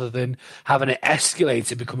well, rather than having it escalate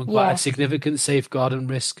to becoming quite a significant safeguarding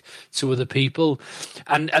risk to other people.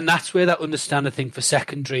 And that's where that understanding, I think, for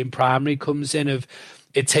secondary and primary comes in. Of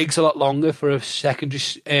it takes a lot longer for a secondary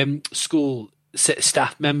school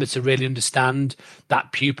staff member to really understand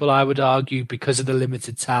that pupil, I would argue, because of the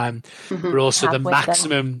limited time, but also the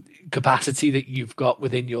maximum capacity that you've got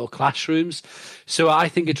within your classrooms. So I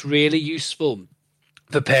think it's really useful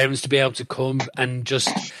for parents to be able to come and just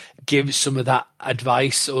give some of that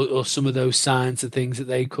advice or some of those signs and things that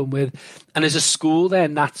they come with. And as a school,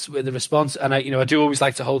 then that's where the response, and I do always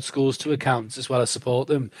like to hold schools to account as well as support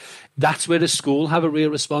them. That's where the school have a real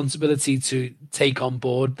responsibility to take on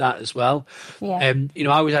board that as well. I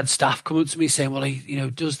always had staff come up to me saying, well, he,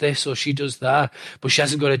 does this or she does that, but she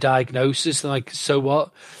hasn't got a diagnosis. And like, so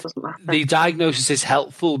what? The diagnosis is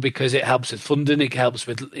helpful because it helps with funding. It helps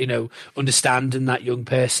with, understanding that young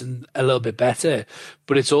person a little bit better.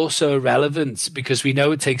 But it's also irrelevant because we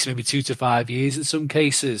know it takes maybe 2 to 5 years in some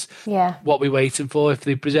cases. Yeah. What we're waiting for, if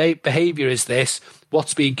the behaviour is this,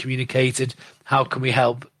 what's being communicated, how can we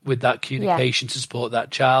help with that communication to support that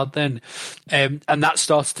child then? And that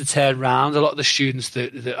starts to turn around. A lot of the students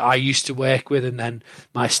that I used to work with, and then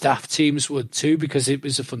my staff teams would too, because it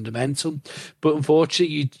was a fundamental. But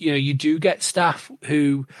unfortunately, you do get staff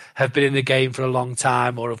who have been in the game for a long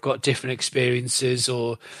time or have got different experiences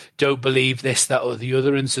or don't believe this, that or the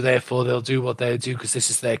other, and so therefore they'll do what they do because this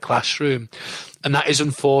is their classroom. And that is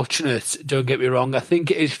unfortunate, don't get me wrong. I think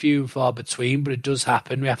it is few and far between, but it does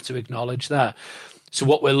happen. We have to acknowledge that. So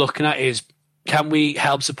what we're looking at is, can we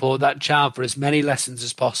help support that child for as many lessons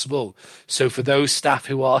as possible? So for those staff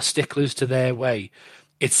who are sticklers to their way,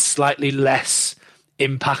 it's slightly less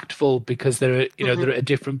impactful because they're they're at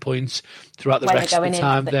different points throughout the rest of the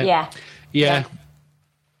time. A bit more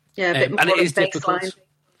and it is baseline. Difficult.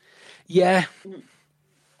 Yeah,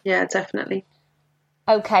 definitely.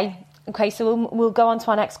 Okay, so we'll go on to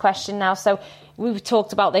our next question now. So we've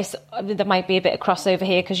talked about this. There might be a bit of crossover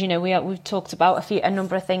here because we've talked about a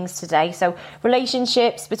number of things today. So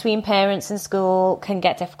relationships between parents and school can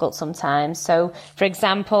get difficult sometimes. So, for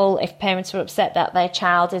example, if parents are upset that their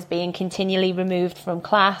child is being continually removed from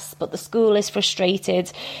class, but the school is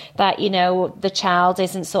frustrated that the child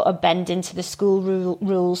isn't sort of bending to the school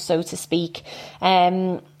rules, so to speak.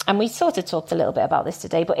 And we sort of talked a little bit about this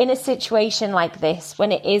today, but in a situation like this,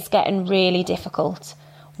 when it is getting really difficult,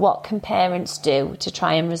 what can parents do to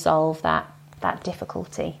try and resolve that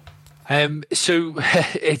difficulty? So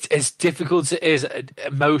it's as difficult as it is,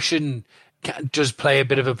 emotion does play a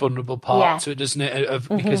bit of a vulnerable part to it, doesn't it?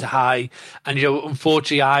 Because high, and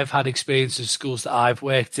unfortunately, I've had experiences of schools that I've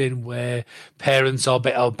worked in where parents are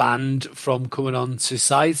banned from coming on to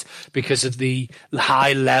site because of the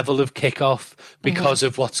high level of kickoff, because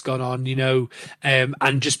of what's gone on,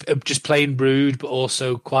 and just plain rude, but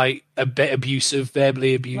also quite a bit abusive,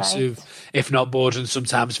 verbally abusive, if not bordering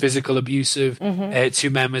sometimes physical abusive to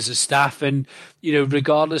members of staff. And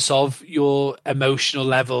regardless of your emotional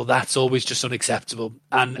level, that's always just unacceptable.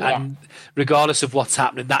 And regardless of what's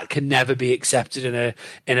happening, that can never be accepted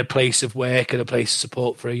in a place of work and a place of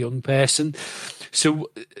support for a young person. So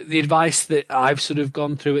the advice that I've sort of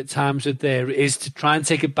gone through at times with there is to try and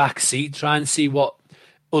take a back seat, try and see what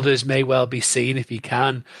others may well be seeing if you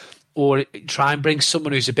can, or try and bring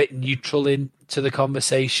someone who's a bit neutral into the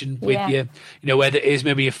conversation with you. Whether it is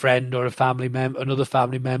maybe a friend or a family member, another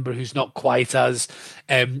family member who's not quite as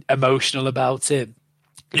emotional about it.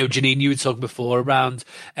 Janine, you were talking before around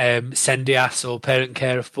Sendias or parent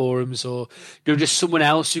carer forums, or just someone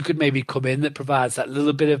else who could maybe come in that provides that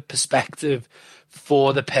little bit of perspective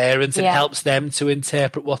for the parents and helps them to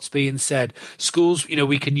interpret what's being said. Schools,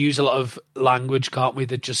 we can use a lot of language, can't we,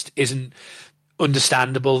 that just isn't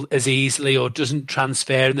understandable as easily or doesn't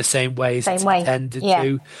transfer in the same way as it's intended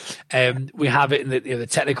to. We have it in the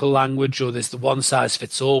technical language, or there's the one size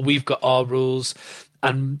fits all. We've got our rules,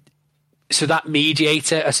 and so that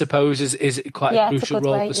mediator, I suppose, is quite a crucial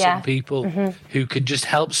role for some people who can just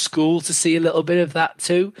help school to see a little bit of that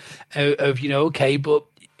too, of okay, but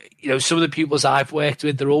some of the pupils I've worked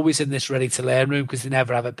with, they're always in this ready to learn room because they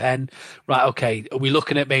never have a pen. Right, okay, are we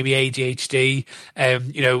looking at maybe ADHD,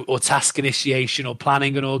 or task initiation or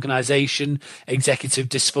planning and organisation, executive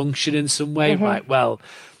dysfunction in some way? Right, well,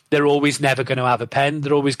 they're always never going to have a pen.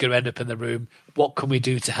 They're always going to end up in the room. What can we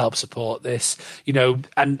do to help support this?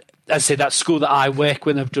 And I say that school that I work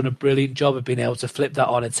with have done a brilliant job of being able to flip that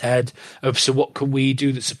on its head. So what can we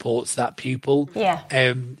do that supports that pupil?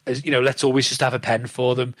 Let's always just have a pen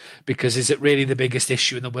for them, because is it really the biggest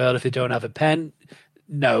issue in the world if they don't have a pen?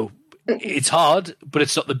 No, it's hard, but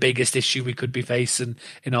it's not the biggest issue we could be facing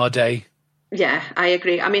in our day. Yeah, I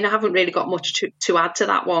agree. I mean, I haven't really got much to add to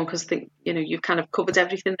that one, because I think, you've kind of covered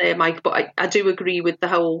everything there, Mike, but I do agree with the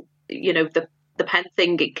whole, the pen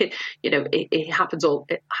thing. It can, it happens all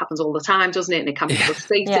the time, doesn't it? And it can be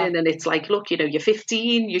frustrating. And it's like, look, you're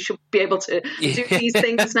 15, you should be able to do these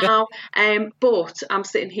things now. But I'm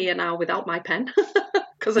sitting here now without my pen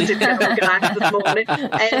because I didn't get organised this morning.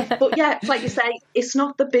 But yeah, like you say, it's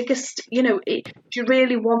not the biggest. Do you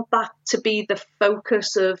really want that to be the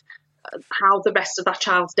focus of how the rest of that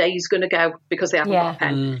child's day is going to go because they haven't got a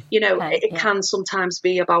pen? It can sometimes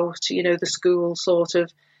be about the school sort of.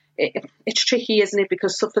 It's tricky, isn't it?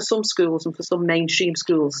 Because for some schools and for some mainstream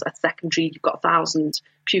schools at secondary, you've got 1,000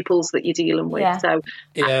 pupils that you're dealing with. So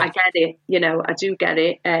I get it, I do get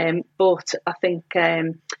it. But I think,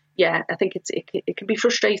 I think it can be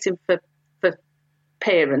frustrating for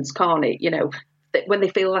parents, can't it? When they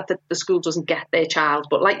feel that the school doesn't get their child.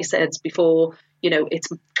 But like you said before, it's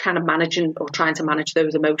kind of managing or trying to manage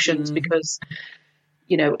those emotions because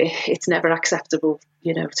it's never acceptable,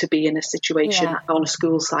 to be in a situation on a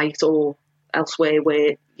school site or elsewhere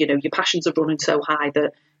where, your passions are running so high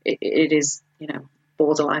that it is,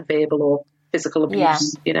 borderline verbal or physical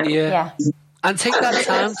abuse, And take that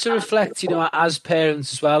time to reflect, as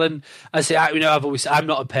parents as well. And I say, I'm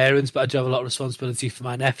not a parent, but I do have a lot of responsibility for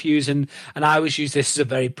my nephews. And I always use this as a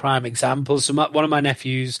very prime example. So one of my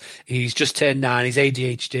nephews, he's just turned 9, he's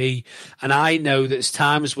ADHD. And I know that there's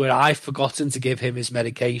times where I've forgotten to give him his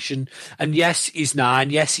medication. And yes, he's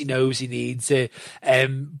 9. Yes, he knows he needs it.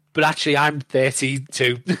 But actually, I'm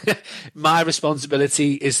 32. My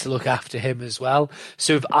responsibility is to look after him as well.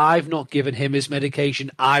 So if I've not given him his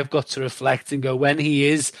medication, I've got to reflect and go, when he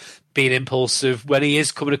is being impulsive, when he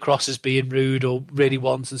is coming across as being rude or really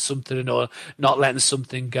wanting something or not letting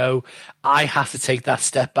something go, I have to take that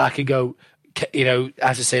step back and go,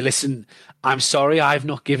 as I say, listen, I'm sorry I've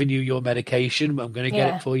not given you your medication. I'm going to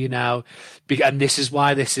get it for you now. And this is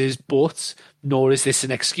why this is, but nor is this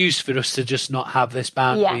an excuse for us to just not have this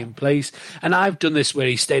boundary in place. And I've done this where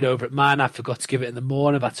he stayed over at mine. I forgot to give it in the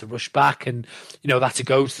morning. I've had to rush back and, I've had to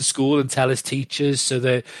go to the school and tell his teachers so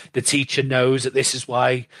the teacher knows that this is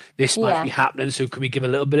why this might be happening. So can we give a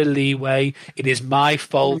little bit of leeway? It is my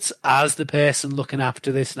fault as the person looking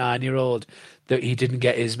after this 9-year-old that he didn't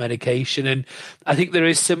get his medication. And I think there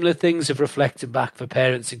is similar things of reflecting back for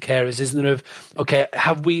parents and carers, isn't there? Of, okay,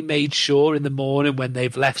 have we made sure in the morning when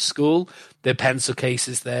they've left school, their pencil case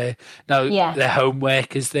is there now, their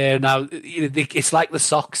homework is there now? It's like the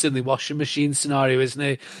socks in the washing machine scenario, isn't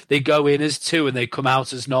it? They go in as 2 and they come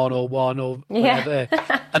out as none or 1 or whatever.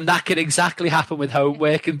 And that can exactly happen with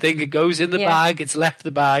homework and thing. It goes in the bag, it's left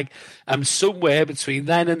the bag, and somewhere between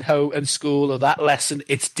then and home and school or that lesson,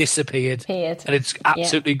 it's disappeared. And it's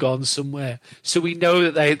absolutely gone somewhere. So we know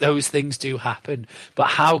that those things do happen, but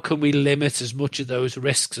how can we limit as much of those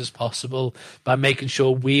risks as possible by making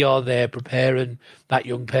sure we are there preparing that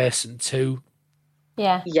young person too?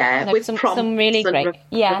 With some really great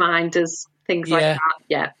reminders, things like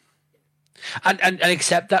that. And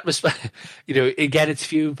accept that respect. Again, it's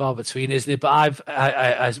few and far between, isn't it? But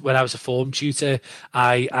when I was a form tutor,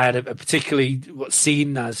 I had a particularly what's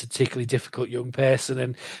seen as a particularly difficult young person,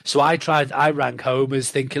 and so I rang home as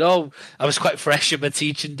thinking, I was quite fresh in my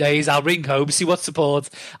teaching days. I'll ring home, see what support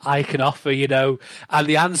I can offer, And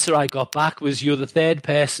the answer I got back was, "You're the 3rd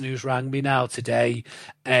person who's rang me now today.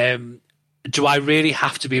 Do I really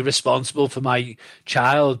have to be responsible for my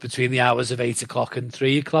child between the hours of 8 o'clock and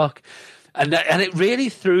 3 o'clock?" And it really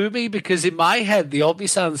threw me, because in my head, the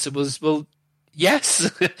obvious answer was, well, yes,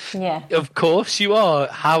 of course you are.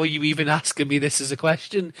 How are you even asking me this as a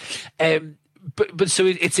question? But so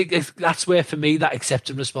it's that's where for me that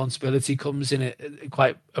accepting responsibility comes in it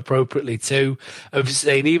quite appropriately too, of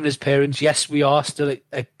saying even as parents, yes, we are still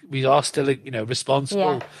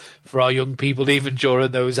responsible for our young people even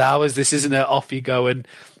during those hours. This isn't an off you go and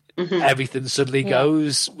everything suddenly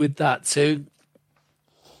goes with that too.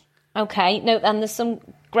 Okay, no, and there's some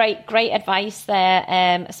great advice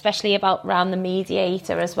there, especially around the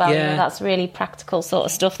mediator as well. Yeah. You know, that's really practical sort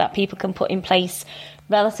of stuff that people can put in place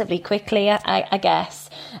relatively quickly, I guess.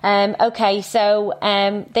 Okay, so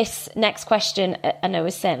this next question, I know,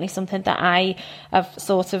 is certainly something that I have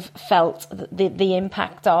sort of felt the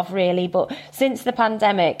impact of, really. But since the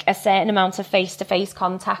pandemic, a certain amount of face-to-face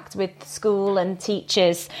contact with school and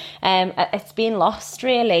teachers, it's been lost,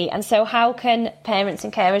 really. And so how can parents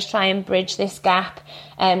and carers try and bridge this gap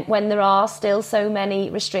when there are still so many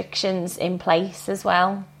restrictions in place as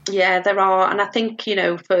well? Yeah, there are. And I think, you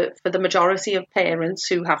know, for the majority of parents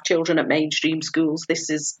who have children at mainstream schools, this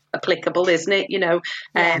is applicable, isn't it? You know,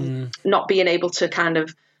 not being able to kind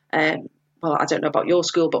of, well, I don't know about your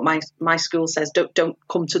school, but my school says don't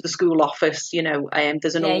come to the school office. You know,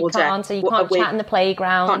 there's an order. You can't chat in the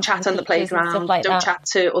playground. Can't chat on the playground. Don't chat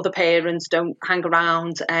to other parents. Don't hang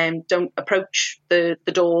around. Don't approach the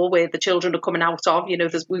door where the children are coming out of. You know,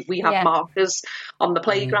 we have markers on the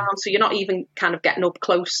playground, so you're not even kind of getting up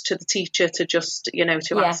close to the teacher to just, you know,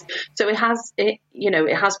 to ask. So it has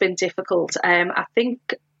been difficult. I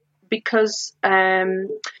think because.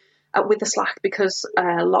 With the SLAC, because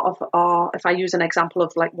a lot of if I use an example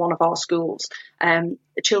of like one of our schools,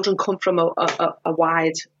 children come from a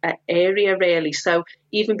wide area, really. So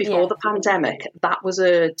even before the pandemic, that was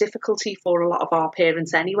a difficulty for a lot of our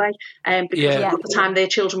parents anyway, because at the time their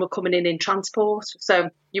children were coming in transport. So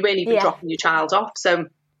you weren't even dropping your child off. So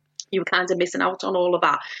you were kind of missing out on all of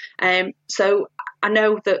that. So I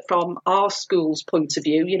know that from our school's point of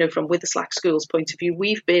view, you know, from With the SLAC school's point of view,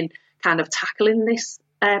 we've been kind of tackling this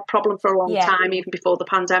problem for a long time, even before the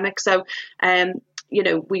pandemic. So, you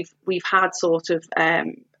know, we've had sort of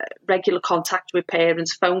regular contact with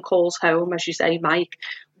parents, phone calls home, as you say, Mike.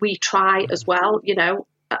 We try as well, you know,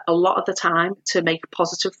 a lot of the time to make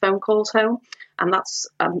positive phone calls home. And that's,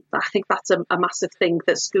 I think that's a massive thing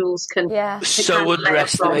that schools can. So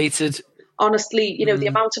underestimated. Honestly, you know, the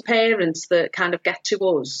amount of parents that kind of get to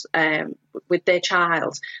us with their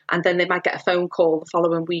child, and then they might get a phone call the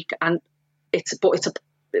following week, and it's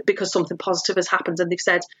because something positive has happened, and they've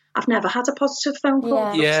said, I've never had a positive phone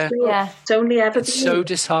call. It's only ever been so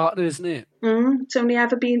disheartening, isn't it? It's only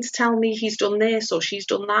ever been to tell me he's done this or she's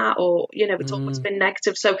done that, or, you know, it's always been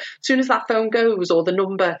negative. So as soon as that phone goes, or the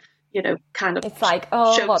number, you know, kind of it's like,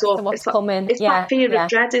 what's coming? It's that fear of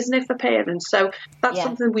dread, isn't it, for parents? So that's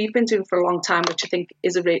something we've been doing for a long time, which I think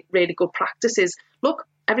is a really good practice. Is, look,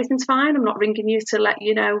 everything's fine. I'm not ringing you to let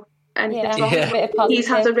you know anything's wrong. He's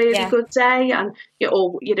had a really good day, and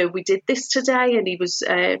you know, we did this today, and he was,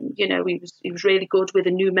 you know, he was really good with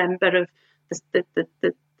a new member of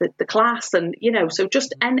the class, and, you know, so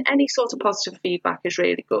just any sort of positive feedback is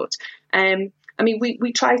really good. I mean,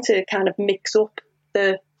 we try to kind of mix up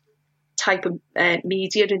the type of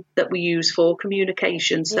media that we use for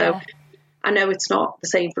communication. So I know it's not the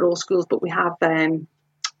same for all schools, but we have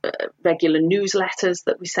regular newsletters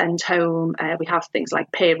that we send home. We have things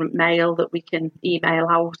like parent mail that we can email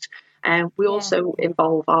out. We also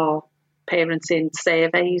involve our parents in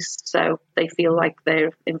surveys, so they feel like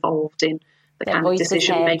they're involved in the kind of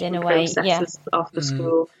decision-making processes of the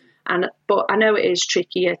school. But I know it is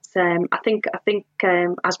tricky. It's I think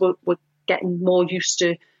as we're getting more used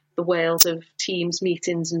to the world of Teams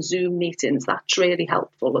meetings and Zoom meetings, that's really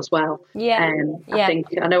helpful as well. I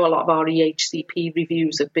know a lot of our EHCP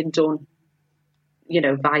reviews have been done, you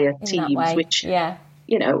know, via Teams, which,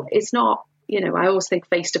 you know, it's not, you know, I always think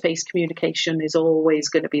face-to-face communication is always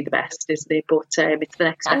going to be the best, isn't it? But it's the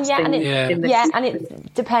next best thing. And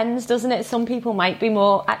it depends, doesn't it? Some people might be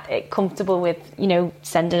more comfortable with, you know,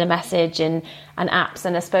 sending a message and apps,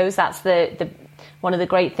 and I suppose that's the one of the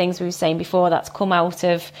great things we were saying before that's come out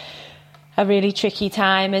of a really tricky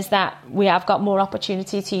time, is that we have got more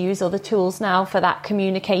opportunity to use other tools now for that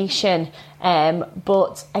communication.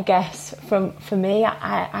 But I guess for me,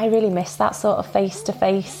 I really miss that sort of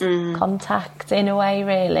face-to-face contact in a way,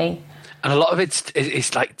 really. And a lot of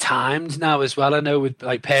it's like timed now as well. I know with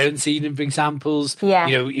like parents' evening, for examples,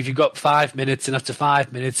 if you've got 5 minutes and after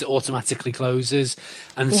 5 minutes, it automatically closes.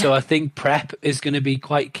 And so I think prep is going to be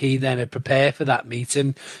quite key then, to prepare for that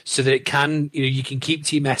meeting so that it can, you can keep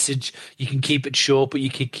to your message, you can keep it short, but you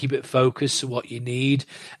can keep it focused to what you need.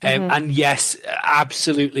 And yes,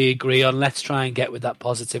 absolutely agree on let's try and get with that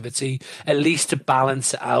positivity, at least to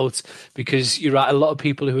balance it out, because you're right, a lot of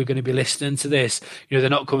people who are going to be listening to this, they're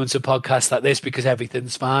not coming to a podcast like this because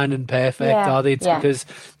everything's fine and perfect, are they? It's because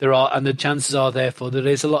there are, and the chances are therefore there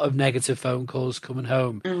is a lot of negative phone calls coming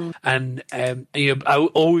home. And I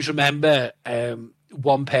always remember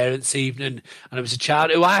one parents' evening, and it was a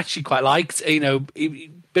child who I actually quite liked,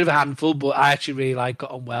 bit of a handful, but I actually really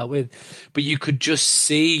got on well with. But you could just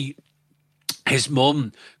see his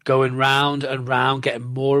mum going round and round, getting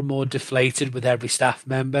more and more deflated with every staff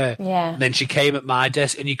member. Yeah. And then she came at my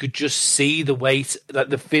desk, and you could just see the weight, like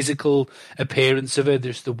the physical appearance of her,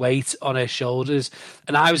 there's the weight on her shoulders.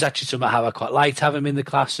 And I was actually talking about how I quite liked having him in the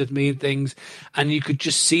class with me and things. And you could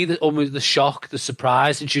just see almost the shock, the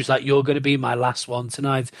surprise. And she was like, "You're going to be my last one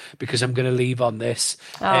tonight because I'm going to leave on this."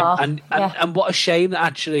 And what a shame that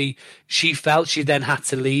actually she felt she then had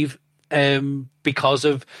to leave. Because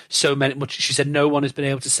of so much, she said, no one has been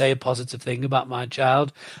able to say a positive thing about my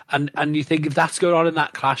child. And you think, if that's going on in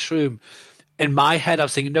that classroom, in my head, I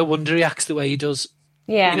was thinking, no wonder he acts the way he does.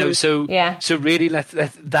 Yeah. So really,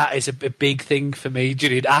 that is a big thing for me,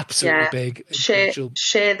 Julian. Absolutely big.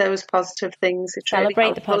 Share those positive things. It's celebrate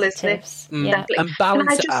really the positives. And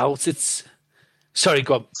balance it out. Sorry,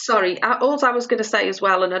 go on. Sorry, all I was going to say as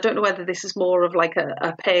well, and I don't know whether this is more of like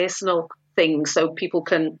a personal thing, so people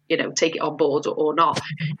can, take it on board or not.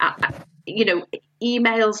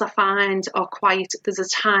 Emails I find are there's a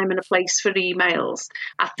time and a place for emails.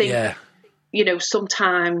 I think,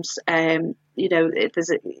 sometimes,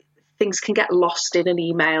 things can get lost in an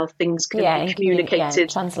email. Things can be communicated.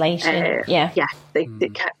 Translation. They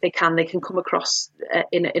can come across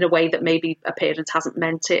in a way that maybe a parent hasn't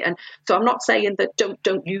meant it. And so I'm not saying that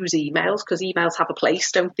don't use emails, because emails have a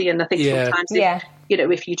place, don't they? And I think sometimes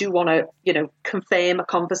if you do want to confirm a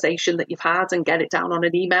conversation that you've had and get it down on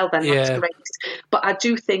an email, then that's great. But I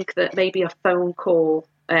do think that maybe a phone call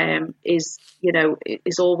is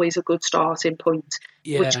always a good starting point,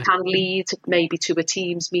 which can lead maybe to a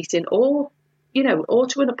Teams meeting or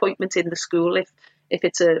to an appointment in the school if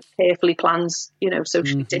it's a carefully planned,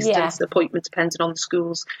 socially distanced appointment, depending on the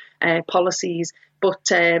school's policies. But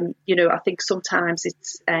I think sometimes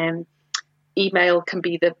it's email can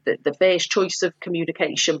be the first choice of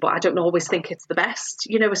communication, but I don't always think it's the best,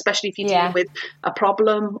 especially if you're dealing with a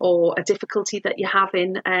problem or a difficulty that you're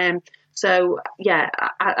having. So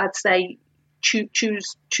I'd say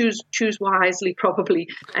choose wisely, probably.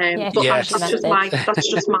 But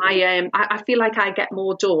that's just my. I feel like I get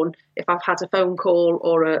more done if I've had a phone call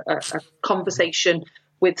or a conversation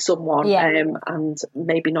with someone, and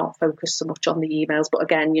maybe not focus so much on the emails. But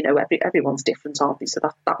again, everyone's different, aren't they? So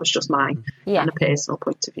that was just my kind of personal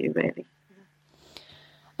point of view, really.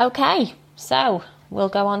 Okay, so we'll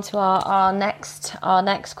go on to our next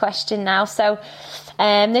question now. So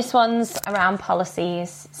this one's around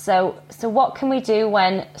policies. So what can we do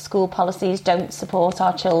when school policies don't support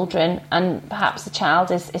our children, and perhaps the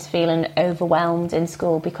child is feeling overwhelmed in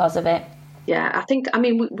school because of it? Yeah,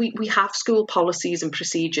 we have school policies and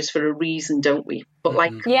procedures for a reason, don't we? But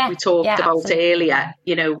like we talked about earlier,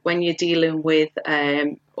 when you're dealing with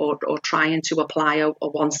or trying to apply a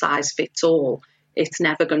one-size-fits-all, it's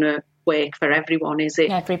never going to work for everyone, is it?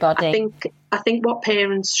 Everybody. I think what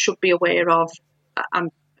parents should be aware of,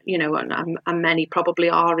 and many probably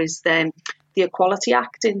are, is the Equality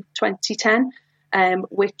Act in 2010,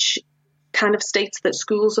 which kind of states that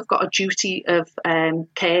schools have got a duty of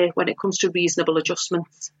care when it comes to reasonable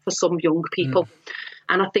adjustments for some young people.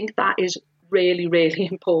 And I think that is really, really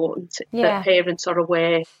important, that parents are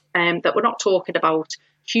aware that we're not talking about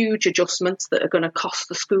huge adjustments that are going to cost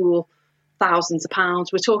the school thousands of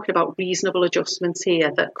pounds. We're talking about reasonable adjustments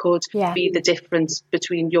here that could be the difference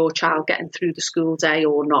between your child getting through the school day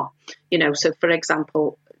or not. So for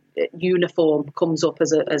example, uniform comes up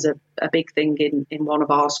as a big thing in one of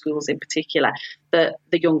our schools in particular, that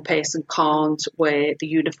the young person can't wear the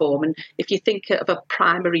uniform. And if you think of a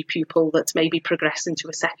primary pupil that's maybe progressing to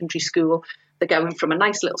a secondary school, they're going from a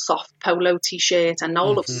nice little soft polo t-shirt and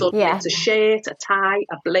all of a sudden it's a shirt, a tie,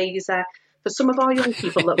 a blazer. For some of our young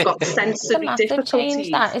people that have got sensory difficulties, change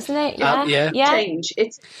that, isn't it? Change.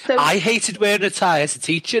 I hated wearing a tie as a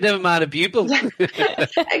teacher, never mind a pupil.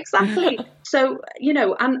 Exactly. So,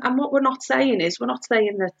 and what we're not saying that,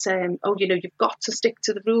 you've got to stick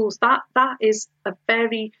to the rules. That is a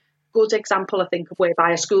very good example, I think, of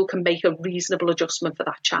whereby a school can make a reasonable adjustment for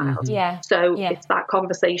that child. So it's that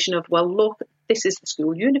conversation of, well, look, this is the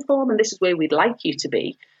school uniform and this is where we'd like you to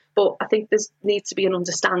be. But I think there needs to be an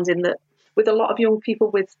understanding that with a lot of young people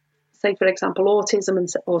with, say, for example,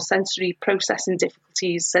 autism or sensory processing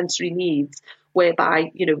difficulties, sensory needs,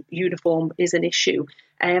 whereby, uniform is an issue,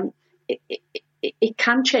 it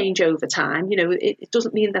can change over time. It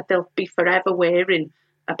doesn't mean that they'll be forever wearing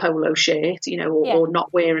a polo shirt, or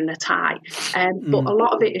not wearing a tie. But a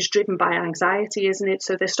lot of it is driven by anxiety, isn't it?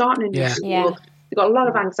 So they're starting a new school. They've got a lot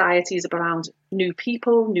of anxieties around new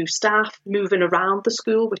people, new staff, moving around the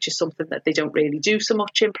school, which is something that they don't really do so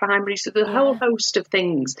much in primary. So there's a whole host of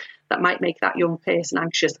things that might make that young person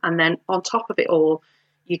anxious. And then on top of it all,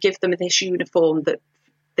 you give them this uniform that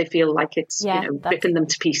they feel like it's, ripping them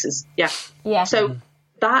to pieces. So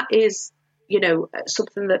that is,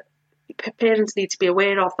 something that parents need to be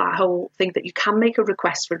aware of, that whole thing that you can make a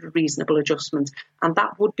request for a reasonable adjustment, and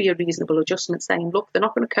that would be a reasonable adjustment, saying, look, they're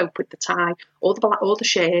not going to cope with the tie or the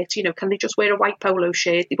shirt, can they just wear a white polo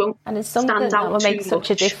shirt? They won't and it's something stand out that will make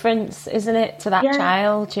such a difference, isn't it, to that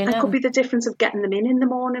child? It could be the difference of getting them in the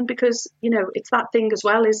morning, because it's that thing as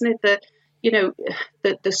well, isn't it,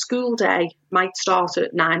 that the school day might start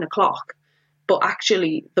at 9 o'clock, but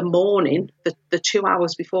actually the morning, the 2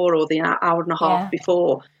 hours before or the hour and a half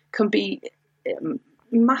before, can be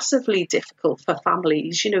massively difficult for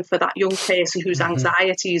families, for that young person whose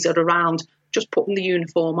anxieties are around just putting the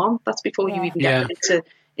uniform on. That's before you even get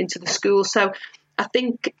into the school. So I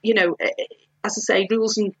think, as I say,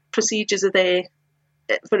 rules and procedures are there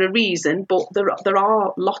for a reason, but there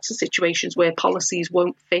are lots of situations where policies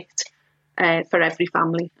won't fit for every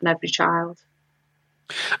family and every child.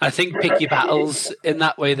 I think pick your battles in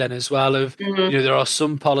that way then as well, of, there are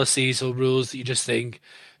some policies or rules that you just think,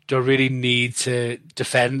 do I really need to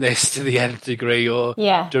defend this to the nth degree, or do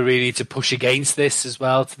I really need to push against this as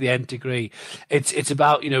well to the nth degree? It's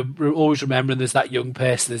about, always remembering there's that young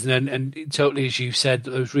person, and totally, as you said,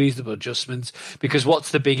 those reasonable adjustments, because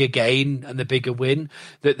what's the bigger gain and the bigger win?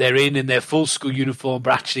 That they're in their full school uniform,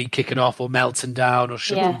 but actually kicking off or melting down or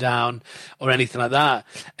shutting down or anything like that.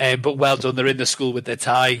 But well done, they're in the school with their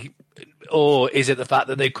tie. Or is it the fact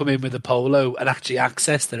that they come in with a polo and actually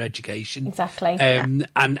access their education? Exactly.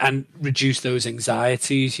 And reduce those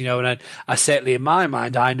anxieties, and I certainly, in my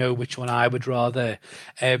mind, I know which one I would rather.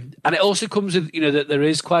 And it also comes with, that there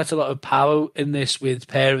is quite a lot of power in this with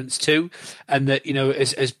parents too. And that,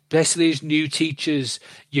 as basically as new teachers,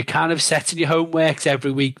 you're kind of setting your homeworks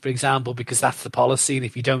every week, for example, because that's the policy. And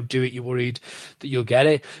if you don't do it, you're worried that you'll get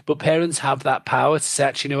it. But parents have that power to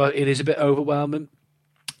set, it is a bit overwhelming.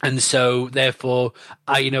 And so, therefore,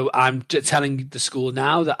 I'm telling the school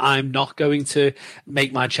now that I'm not going to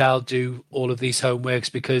make my child do all of these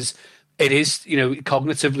homeworks, because it is,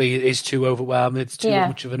 cognitively, it is too overwhelming. It's too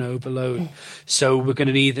much of an overload. So we're going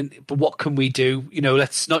to need, but what can we do?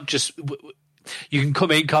 Let's not just, you can come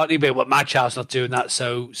in, can't you, be, well, my child's not doing that,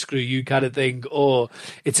 so screw you kind of thing. Or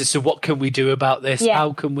so what can we do about this?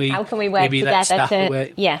 How can we work maybe together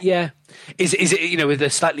to, Is it, with the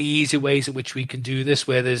slightly easier ways in which we can do this,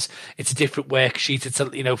 where it's a different worksheet,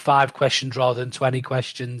 it's 5 questions rather than 20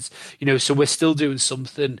 questions, so we're still doing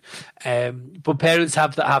something. But parents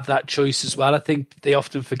have that choice as well. I think they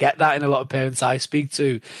often forget that in a lot of parents I speak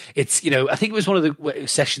to. It's, I think it was one of the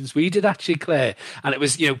sessions we did actually, Claire, and it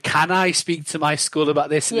was, can I speak to my school about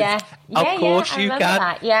this? And of course you can.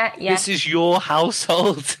 That. This is your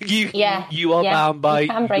household. You are bound by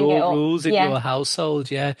your rules in your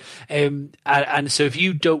household. And so if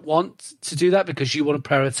you don't want to do that because you want to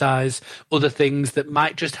prioritize other things that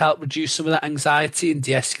might just help reduce some of that anxiety and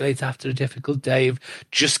de-escalate after a difficult day of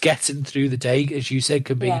just getting through the day, as you said,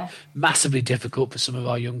 can be massively difficult for some of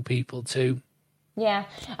our young people too. Yeah.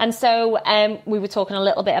 And so we were talking a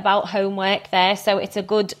little bit about homework there. So it's a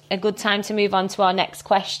good time to move on to our next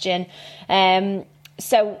question.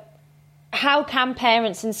 So how can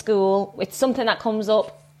parents in school, it's something that comes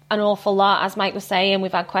up an awful lot, as Mike was saying,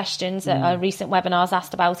 we've had questions at our recent webinars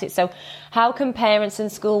asked about it. So how can parents in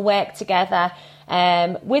school work together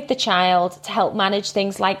with the child to help manage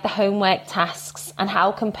things like the homework tasks, and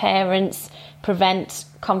how can parents prevent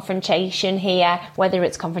confrontation here, whether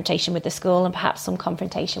it's confrontation with the school and perhaps some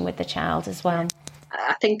confrontation with the child as well?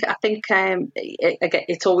 I think again,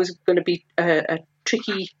 it's always going to be a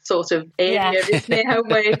tricky sort of area, isn't it,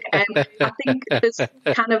 homework? I think there's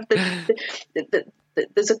kind of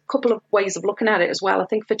there's a couple of ways of looking at it as well. I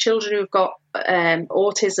think for children who've got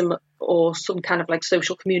autism or some kind of like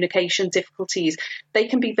social communication difficulties, they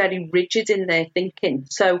can be very rigid in their thinking.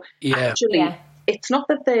 So actually, it's not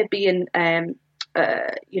that they're being,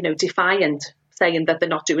 defiant, saying that they're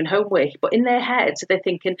not doing homework, but in their heads they're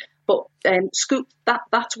thinking, but school,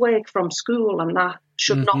 that's work from school, and that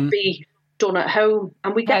should not be done at home.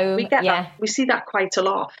 And we get that. We see that quite a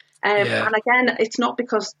lot. And again, it's not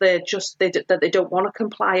because that they don't want to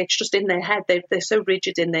comply. It's just in their head. They're so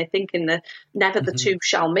rigid in their thinking that never the two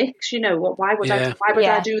shall mix. Why would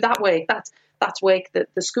I do that work? That's work that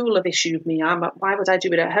the school have issued me. Why would I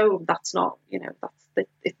do it at home? That's not.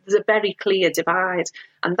 There's a very clear divide,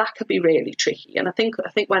 and that could be really tricky. And I think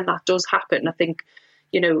when that does happen, I think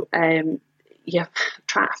you have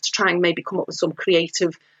to try and maybe come up with some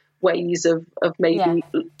creative ways of maybe.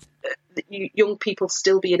 Young people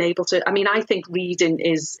still being able to. I mean, I think reading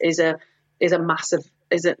is a massive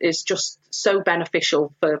is just so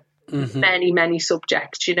beneficial for many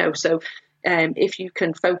subjects. So if you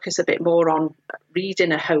can focus a bit more on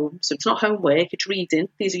reading at home, so it's not homework, it's reading.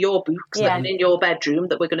 These are your books that are in your bedroom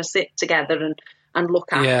that we're going to sit together and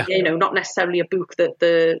look at. Not necessarily a book that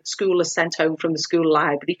the school has sent home from the school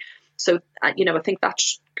library. So, I think that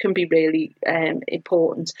can be really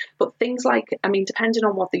important. But things like, depending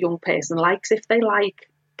on what the young person likes, if they like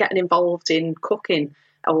getting involved in cooking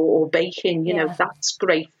or baking, that's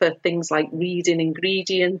great for things like reading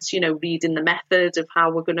ingredients, reading the method of how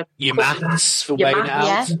we're going to cook. Maths for weighing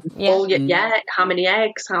out. How many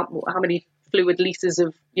eggs, how many fluid litres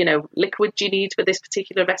of, liquid do you need for this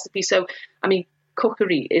particular recipe? So,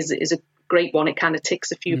 cookery is a great one. It kind of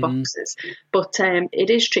ticks a few boxes, but it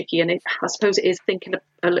is tricky, and I suppose it is thinking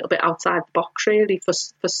a little bit outside the box, really, for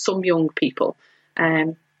some young people,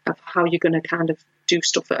 of how you're going to kind of do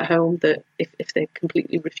stuff at home that if they're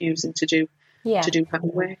completely refusing to do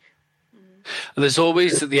homework. And there's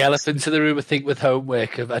always the elephant in the room, I think, with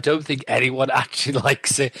homework. I don't think anyone actually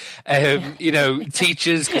likes it.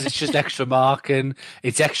 Teachers, because it's just extra marking,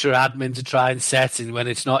 it's extra admin to try and set, and when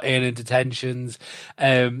it's not in detentions.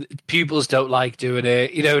 Pupils don't like doing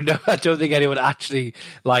it. No, I don't think anyone actually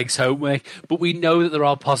likes homework. But we know that there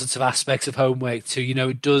are positive aspects of homework too.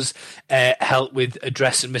 It does help with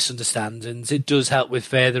addressing misunderstandings. It does help with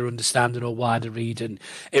further understanding or wider reading.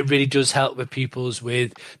 It really does help with pupils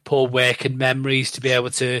with poor working memories to be able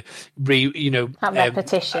to have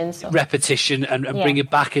repetition and bring it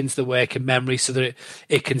back into the working memory so that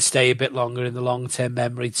it can stay a bit longer in the long-term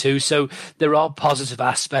memory too. So there are positive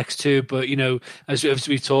aspects too, but as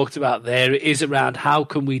we've talked about there, it is around how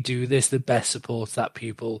can we do this that best supports that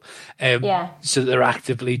pupil, so that they're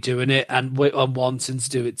actively doing it and wanting to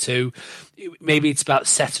do it too. Maybe it's about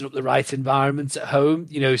setting up the right environment at home,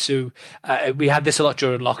 so we had this a lot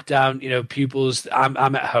during lockdown, pupils, I'm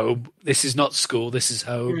at home, this is not school, this is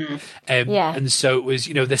home. And so it was,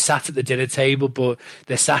 they're sat at the dinner table, but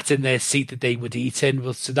they're sat in their seat that they would eat in.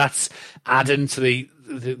 Well, so that's adding to the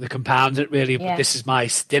compound really, but this is my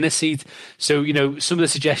dinner seat. So, some of the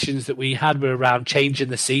suggestions that we had were around changing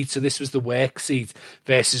the seat. So this was the work seat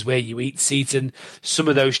versus where you eat seat. And some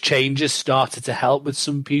of those changes started to help with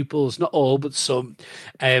some pupils, not all, but some,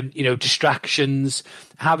 distractions,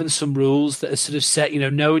 having some rules that are sort of set,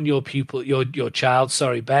 knowing your pupil, your child,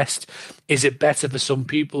 best. Is it better for some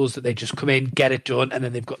pupils that they just come in, get it done, and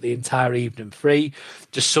then they've got the entire evening free?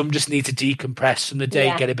 Some just need to decompress from the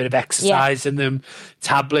day, get a bit of exercise in them.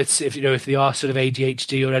 Tablets, if they are sort of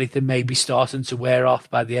ADHD or anything, maybe starting to wear off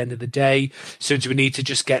by the end of the day. So do we need to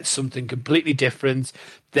just get something completely different?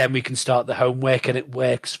 Then we can start the homework, and it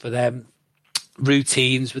works for them.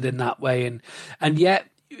 Routines within that way, and yet.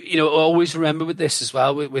 Always remember with this as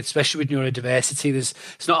well, with especially with neurodiversity,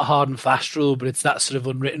 it's not a hard and fast rule, but it's that sort of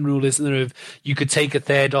unwritten rule, isn't there, of you could take a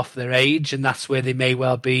third off their age, and that's where they may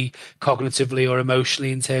well be cognitively or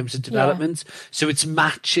emotionally in terms of development. So it's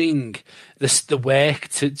matching the work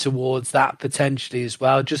towards that potentially as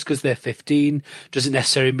well. Just because they're 15 doesn't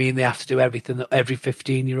necessarily mean they have to do everything that every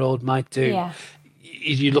 15-year-old might do. Yeah.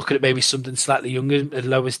 You look at it maybe something slightly younger, as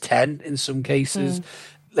low as 10 in some cases.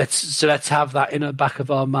 Let's have that in the back of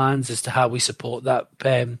our minds as to how we support that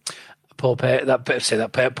poor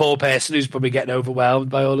person who's probably getting overwhelmed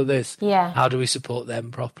by all of this. Yeah. How do we support them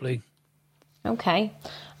properly? Okay,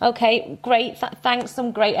 great. Thanks.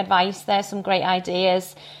 Some great advice there, some great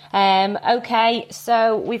ideas. Okay,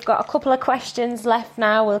 so we've got a couple of questions left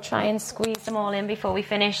now. We'll try and squeeze them all in before we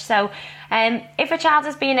finish. So if a child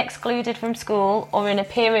is being excluded from school or in a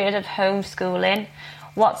period of homeschooling,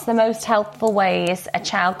 what's the most helpful ways a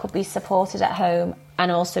child could be supported at home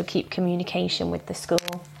and also keep communication with the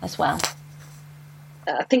school as well?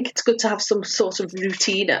 I think it's good to have some sort of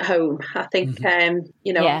routine at home. I think, I'm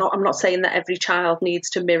not saying that every child needs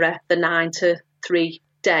to mirror the 9 to 3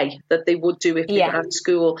 day that they would do if they were at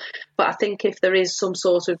school. But I think if there is some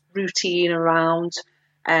sort of routine around,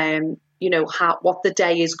 what the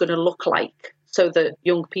day is going to look like. so that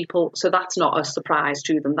young people, so that's not a surprise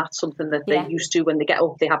to them. That's something that they're used to when they get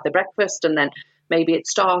up, they have their breakfast, and then maybe it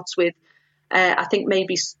starts with, I think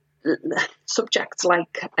maybe subjects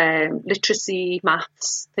like literacy,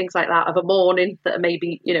 maths, things like that of a morning that are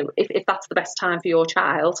maybe, if that's the best time for your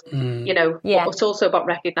child, but it's also about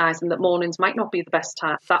recognising that mornings might not be the best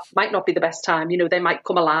time. That might not be the best time. They might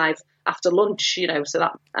come alive after lunch, so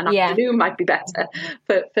that an afternoon might be better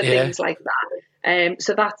for things like that.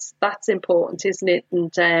 So that's important, isn't it?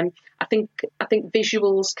 And I think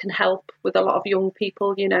visuals can help with a lot of young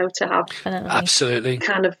people, to have absolutely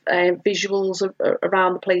kind of visuals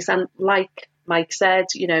around the place. And like Mike said,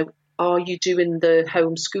 are you doing the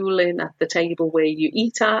homeschooling at the table where you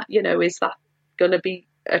eat at? Is that going to be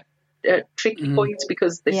a tricky point?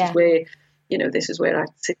 Because this is where I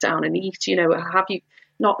sit down and eat. Have you?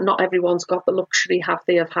 Not everyone's got the luxury, have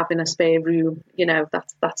they, of having a spare room?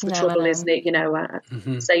 That's the trouble, isn't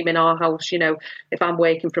it? Same in our house. If I'm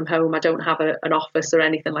working from home, I don't have an office or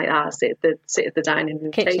anything like that. I sit at the dining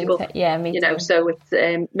room table. Me too. So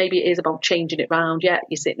it's maybe it is about changing it round. Yeah,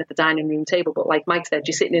 you're sitting at the dining room table, but like Mike said,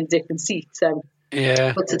 you're sitting in a different seat, so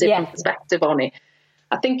puts a different perspective on it.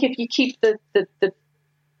 I think if you keep the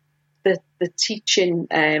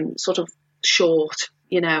teaching sort of short,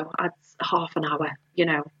 at half an hour,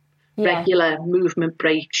 regular movement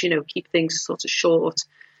breaks, keep things sort of short,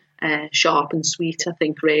 sharp and sweet, I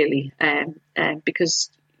think, really,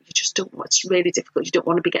 because you just don't, it's really difficult. You don't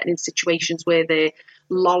want to be getting in situations where they're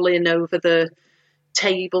lolling over the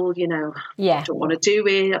table, don't want to do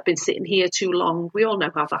it. I've been sitting here too long. We all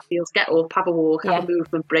know how that feels. Get up, have a walk, have a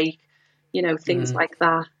movement break, things like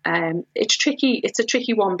that. It's tricky. It's a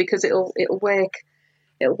tricky one because it'll work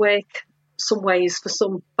some ways for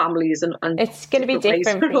some families and it's going to be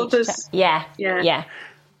different for others. Yeah.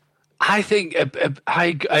 I think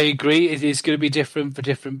I agree. It is going to be different for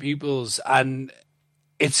different pupils, and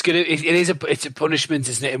it's a punishment,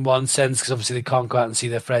 isn't it? In one sense, because obviously they can't go out and see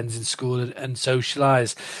their friends in school and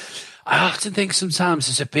socialise. I often think sometimes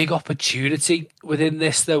there's a big opportunity within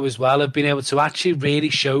this, though, as well, of being able to actually really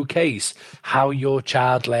showcase how your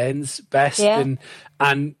child learns best. And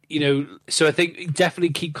so I think definitely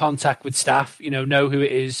keep contact with staff, know who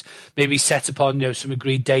it is, maybe set upon, some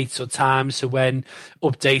agreed dates or times so when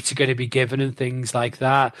updates are going to be given and things like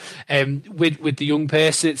that. With the young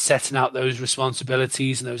person, it's setting out those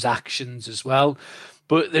responsibilities and those actions as well.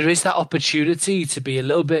 But there is that opportunity to be a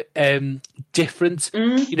little bit different.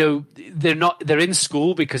 They're in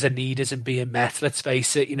school because a need isn't being met. Let's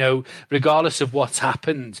face it. Regardless of what's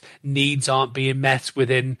happened, needs aren't being met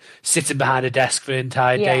within sitting behind a desk for an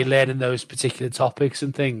entire day, learning those particular topics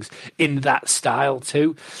and things in that style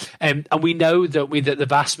too. And we know, don't we, that the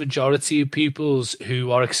vast majority of pupils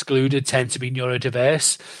who are excluded tend to be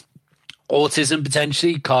neurodiverse. Autism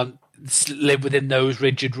potentially can't live within those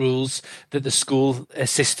rigid rules that the school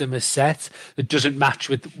system has set that doesn't match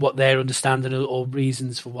with what their understanding or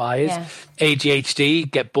reasons for why is. ADHD,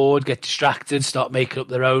 get bored, get distracted, start making up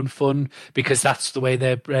their own fun because that's the way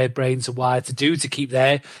their brains are wired to keep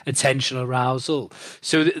their attention arousal.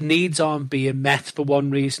 So the needs aren't being met for one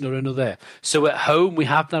reason or another. So at home, we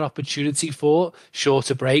have that opportunity for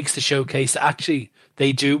shorter breaks to showcase that actually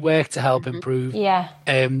they do work to help improve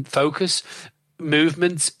focus.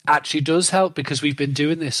 Movement actually does help because we've been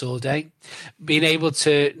doing this all day. Being able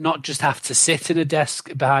to not just have to sit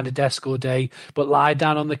behind a desk all day, but lie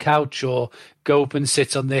down on the couch or go up and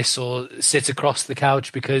sit on this or sit across the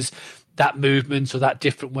couch, because that movement or that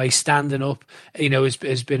different way, standing up,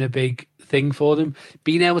 has been a big thing for them.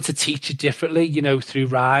 Being able to teach it differently, through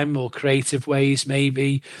rhyme or creative ways,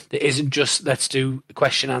 maybe that isn't just let's do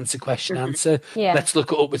question answer. Let's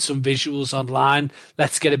look it up with some visuals online.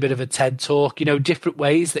 Let's get a bit of a TED talk, different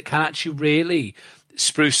ways that can actually really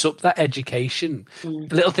spruce up that education.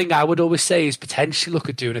 The little thing I would always say is potentially look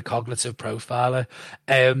at doing a cognitive profiler.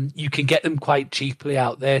 You can get them quite cheaply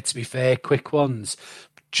out there, to be fair, quick ones.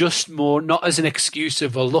 Just more, not as an excuse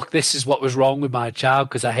of, well, look, this is what was wrong with my child,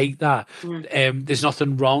 because I hate that. There's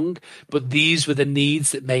nothing wrong, but these were the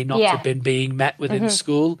needs that may not have been being met within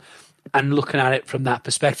school, and looking at it from that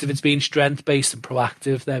perspective, it's being strength-based and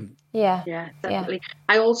proactive then. Yeah, definitely.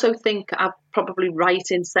 I also think I'm probably right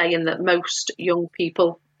in saying that most young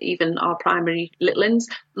people, even our primary littlings,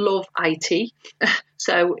 love IT.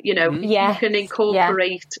 So, you can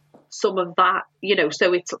incorporate some of that,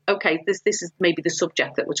 so it's okay. This is maybe the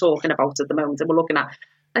subject that we're talking about at the moment, and we're looking at.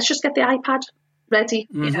 Let's just get the iPad ready.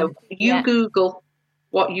 You Google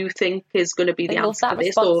what you think is going to be they the love answer that to this.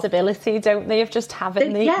 responsibility, don't they, of just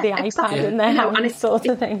having the iPad exactly. in their hands, and sort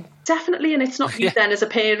of thing. Definitely, and it's not you then as a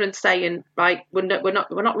parent saying, right, we're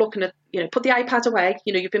not looking at, put the iPad away.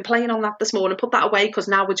 You've been playing on that this morning, put that away because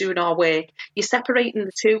now we're doing our work. You're separating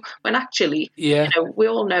the two when actually, we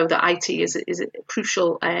all know that IT is a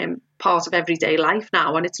crucial part of everyday life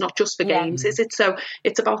now, and it's not just for games, is it? So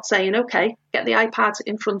it's about saying, okay, get the iPad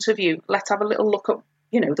in front of you. Let's have a little look at,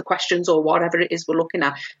 the questions or whatever it is we're looking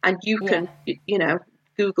at, and you can,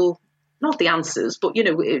 Google. Not the answers, but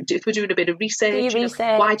if we're doing a bit of research,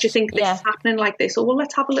 why do you think this is happening like this? Or well,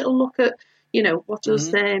 let's have a little look at, what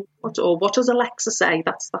does what does Alexa say?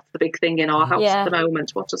 That's the big thing in our house at the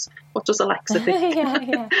moment. What does Alexa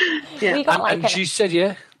think? We she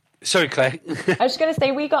said, Sorry, Claire. I was going to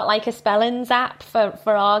say, we got like a spellings app for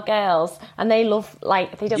our girls, and they love,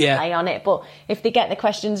 like, they don't play on it, but if they get the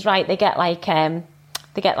questions right, they get like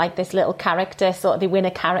this little character, sort of, they win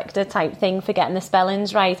a character type thing for getting the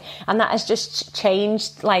spellings right. And that has just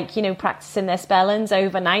changed, like, practicing their spellings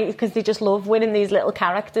overnight, because they just love winning these little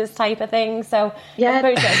characters type of thing. So I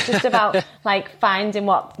suppose it's just about like finding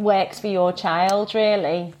what works for your child,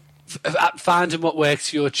 really. Finding what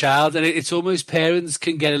works for your child, and it's almost parents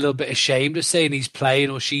can get a little bit ashamed of saying he's playing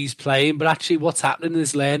or she's playing, but actually what's happening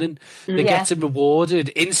is learning. They're getting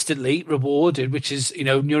instantly rewarded, which is,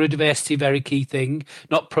 neurodiversity, very key thing,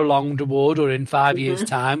 not prolonged reward or in 5 years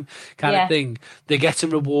time kind of thing. They're getting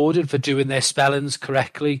rewarded for doing their spellings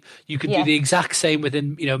correctly. You can do the exact same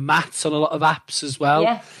within, maths on a lot of apps as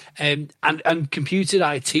well. And computer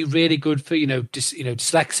IT really good for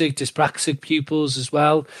dyslexic, dyspraxic pupils as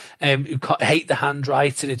well, who hate the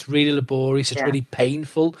handwriting. It's really laborious. It's really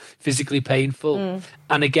painful, physically painful.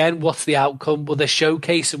 And again, what's the outcome? Well, they're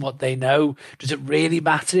showcasing what they know. Does it really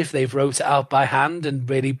matter if they've wrote it out by hand and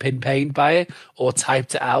really been pained by it, or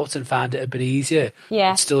typed it out and found it a bit easier?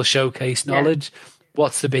 And still showcase knowledge.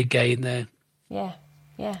 What's the big gain there? Yeah,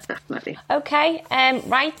 definitely. Okay,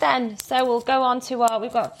 right then. So we'll go on to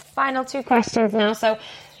we've got final two questions now. So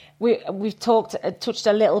we've touched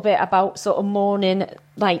a little bit about sort of morning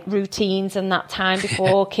like routines and that time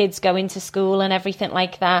before kids go into school and everything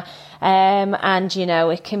like that. And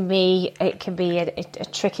it can be a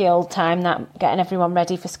tricky old time, that getting everyone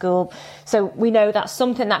ready for school. So we know that's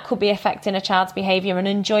something that could be affecting a child's behaviour, and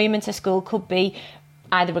enjoyment of school could be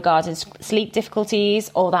either regarding sleep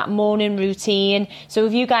difficulties or that morning routine. So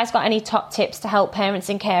have you guys got any top tips to help parents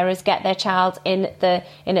and carers get their child in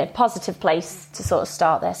a positive place to sort of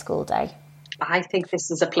start their school day? I think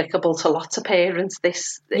this is applicable to lots of parents.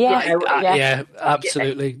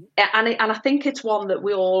 Absolutely. And I think it's one that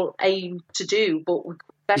we all aim to do, but we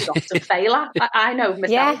very often fail at. I know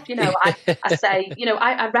myself. I say,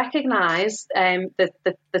 I recognise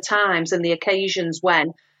the times and the occasions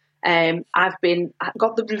when I've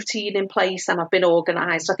got the routine in place and I've been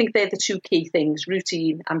organised. I think they're the two key things: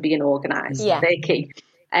 routine and being organised. They're key.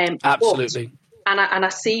 Absolutely. And I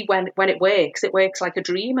see when it works like a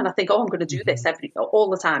dream, and I think, I'm going to do this all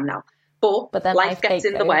the time now. But then life gets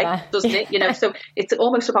in the way, doesn't it? So it's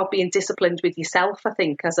almost about being disciplined with yourself, I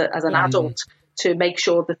think, as an adult, to make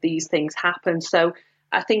sure that these things happen. So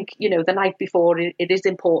I think, the night before, it is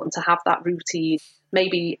important to have that routine,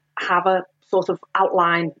 maybe have a sort of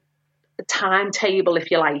outline timetable,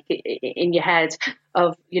 if you like, in your head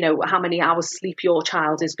of how many hours sleep your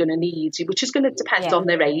child is going to need, which is going to depend on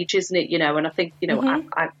their age, isn't it? And I think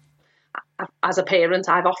I as a parent,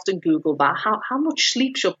 I've often Googled that, how much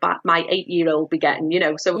sleep should my 8-year-old be getting,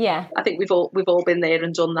 so I think we've all been there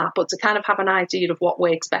and done that, but to kind of have an idea of what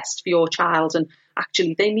works best for your child, and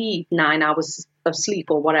actually they need 9 hours of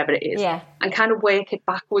sleep or whatever it is, and kind of work it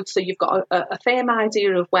backwards, so you've got a firm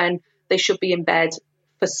idea of when they should be in bed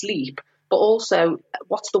for sleep, but also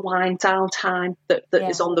what's the wind down time that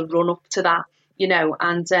is on the run up to that,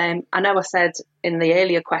 and I know I said in the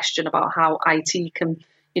earlier question about how IT can,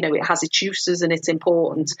 it has its uses and it's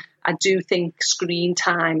important. I do think screen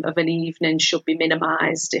time of an evening should be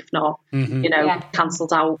minimised, if not,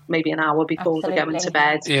 cancelled out maybe an hour before they go into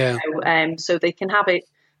bed, so they can have it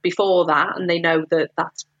before that, and they know that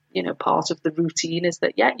that's, part of the routine is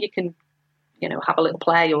that, you can, have a little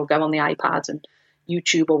play or go on the iPad and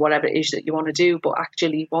YouTube or whatever it is that you want to do. But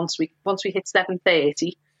actually, once we hit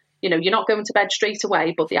 7:30, you're not going to bed straight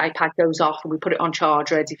away, but the iPad goes off and we put it on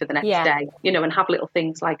charge ready for the next day, and have little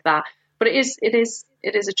things like that. But it is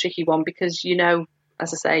a tricky one because,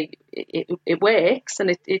 as I say, it works,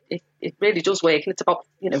 and it really does work, and it's about,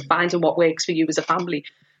 finding what works for you as a family.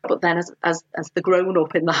 But then as the grown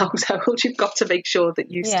up in the household, you've got to make sure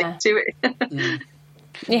that you stick to it.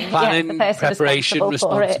 Planning, preparation,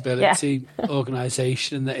 responsibility,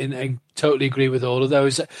 organisation, and I totally agree with all of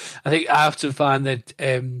those. I think I often find that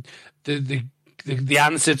the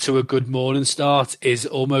answer to a good morning start is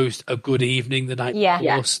almost a good evening the night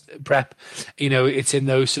before prep. It's in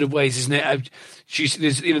those sort of ways, isn't it?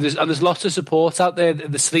 There's lots of support out there.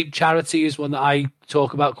 The Sleep Charity is one that I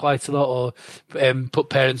talk about quite a lot, or put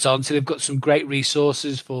parents on. So they've got some great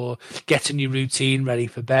resources for getting your routine ready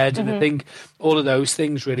for bed, and I think all of those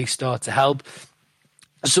things really start to help.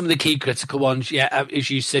 Some of the key critical ones, as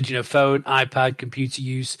you said, phone, iPad, computer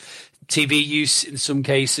use, TV use in some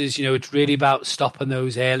cases. It's really about stopping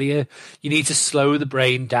those earlier. You need to slow the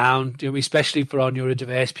brain down, especially for our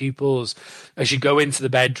neurodiverse pupils. As you go into the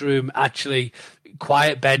bedroom, actually,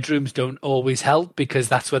 quiet bedrooms don't always help, because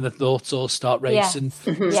that's when the thoughts all start racing.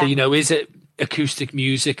 Yes. So, is it acoustic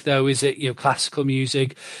music though? Is it classical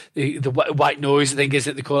music? The white noise, I think,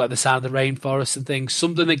 isn't it? They call it the sound of the rainforest and things.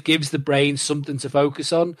 Something that gives the brain something to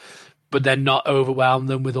focus on, but then not overwhelm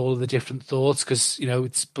them with all of the different thoughts, because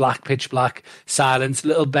it's pitch black, silence,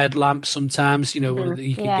 little bed lamp sometimes. You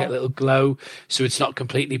can get a little glow, so it's not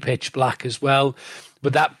completely pitch black as well.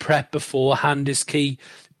 But that prep beforehand is key.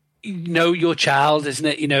 Know your child, isn't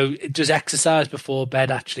it? Does exercise before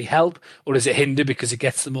bed actually help, or does it hinder because it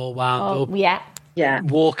gets them all wound up? Yeah.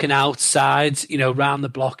 Walking outside, round the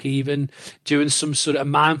block, even doing some sort of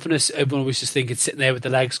mindfulness. Everyone always just think it's sitting there with the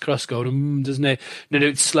legs crossed going, doesn't it? No,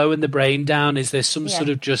 it's slowing the brain down. Is there some sort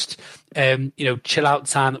of just, chill out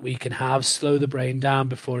time that we can have, slow the brain down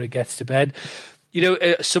before it gets to bed?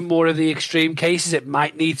 Some more of the extreme cases, it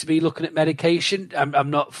might need to be looking at medication. I'm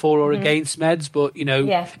not for or against meds, but,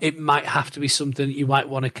 it might have to be something that you might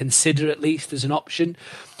want to consider at least as an option.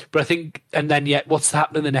 But I think, and then what's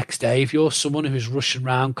happening the next day? If you're someone who's rushing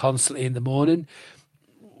around constantly in the morning,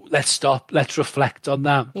 let's stop. Let's reflect on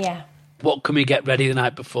that. Yeah. What can we get ready the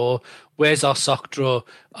night before? Where's our sock drawer?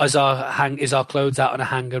 Is our clothes out on a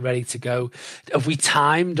hanger ready to go? Have we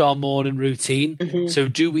timed our morning routine? So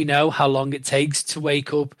do we know how long it takes to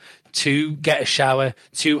wake up, to get a shower,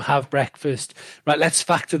 to have breakfast? Right, let's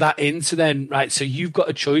factor that into then, right? So you've got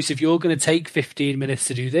a choice. If you're going to take 15 minutes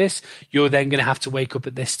to do this, you're then going to have to wake up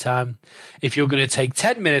at this time. If you're going to take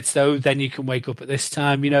 10 minutes, though, then you can wake up at this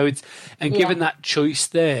time. Given that choice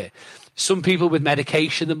there. Some people with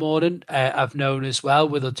medication in the morning, I've known as well,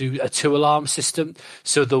 where they'll do a 2-alarm system.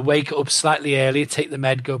 So they'll wake up slightly earlier, take the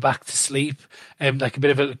med, go back to sleep, like a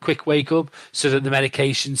bit of a quick wake up, so that the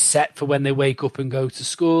medication's set for when they wake up and go to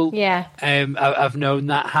school. Yeah. I've known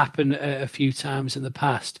that happen a few times in the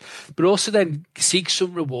past. But also then seek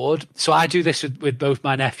some reward. So I do this with both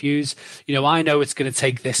my nephews. I know it's going to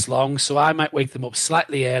take this long, so I might wake them up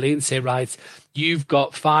slightly early and say, right, you've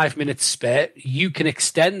got 5 minutes spare. You can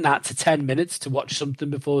extend that to 10 minutes to watch something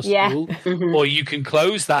before school, or you can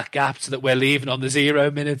close that gap so that we're leaving on the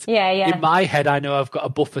 0 minute. In my head, I know I've got a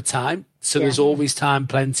buffer time, so there's always time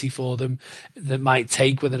plenty for them that might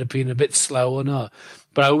take, whether they're being a bit slow or not.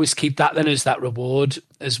 But I always keep that then as that reward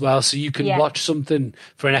as well. So you can watch something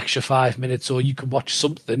for an extra 5 minutes, or you can watch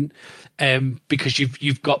something because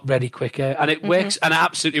you've got ready quicker, and it works, and it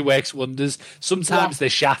absolutely works wonders. Sometimes they're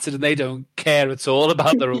shattered and they don't care at all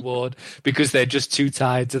about the reward because they're just too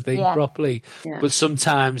tired to think properly. But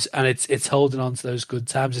sometimes, and it's holding on to those good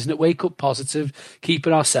times, isn't it? Wake up positive,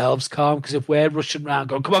 keeping ourselves calm, because if we're rushing around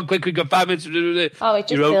going, come on, quick, we've got 5 minutes,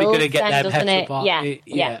 you're only going to get them petrified.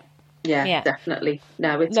 Yeah, definitely.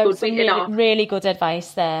 No, it's good. Really good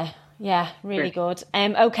advice there. Yeah, really good.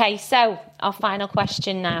 Okay, so our final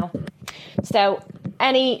question now. So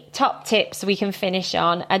any top tips we can finish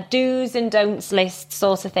on, a do's and don'ts list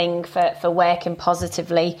sort of thing for working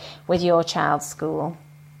positively with your child's school?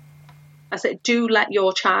 I said, do let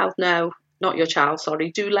your child know. Not your child, sorry.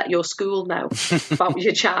 Do let your school know about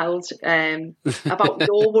your child, about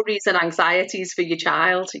your worries and anxieties for your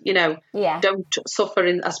child. Don't suffer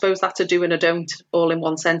in. I suppose that's a do and a don't all in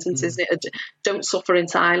one sentence, isn't it? Don't suffer in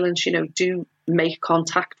silence. Do make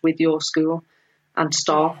contact with your school and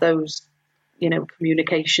start those,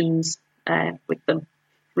 communications with them.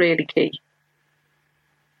 Really key.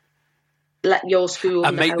 Let your school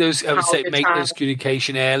and make those. I would say make those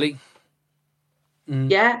communication early.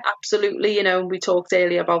 Yeah, absolutely. We talked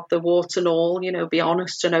earlier about the warts and all, be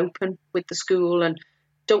honest and open with the school, and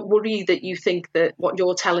don't worry that you think that what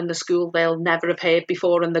you're telling the school they'll never have heard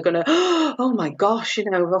before and they're going to, oh my gosh,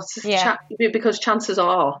 because chances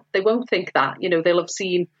are they won't think that, they'll have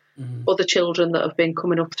seen other children that have been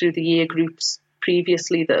coming up through the year groups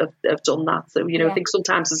previously that have done that. So, I think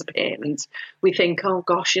sometimes as a parent we think, oh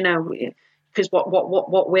gosh, because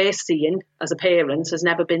what we're seeing as a parent has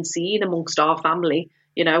never been seen amongst our family.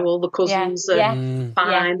 You know, all the cousins are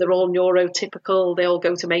fine. They're all neurotypical. They all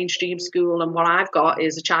go to mainstream school. And what I've got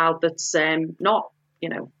is a child that's not, you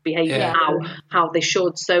know, behaving how they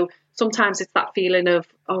should. So sometimes it's that feeling of,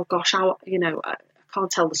 oh gosh, I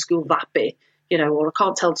can't tell the school that bit, you know, or I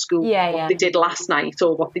can't tell the school what they did last night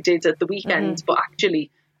or what they did at the weekend. But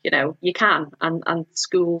actually, you know, you can. And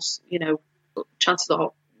schools, you know, chances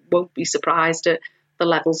are won't be surprised at the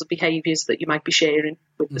levels of behaviours that you might be sharing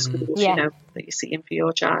with the schools, you know, that you're seeing for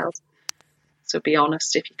your child. So be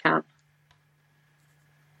honest if you can.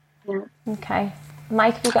 Yeah. Okay.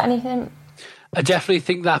 Mike, have you got anything? I definitely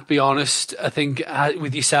think that, be honest, I think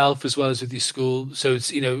with yourself as well as with your school. So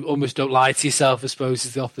it's, you know, almost don't lie to yourself, I suppose,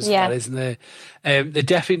 is the opposite of that, isn't there? There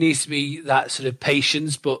definitely needs to be that sort of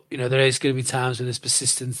patience, but, you know, there is going to be times when there's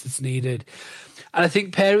persistence that's needed. And I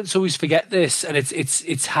think parents always forget this, and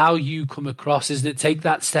it's how you come across, isn't it? Take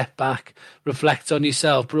that step back, reflect on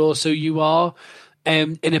yourself, but also you are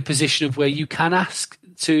in a position of where you can ask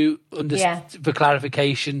to for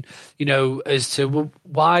clarification, you know, as to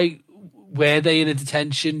why were they in a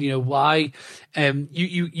detention, you know, why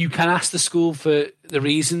you can ask the school for the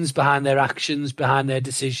reasons behind their actions, behind their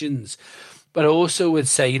decisions. But I also would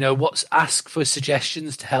say, you know, ask for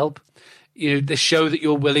suggestions to help. You know, they show that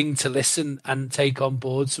you're willing to listen and take on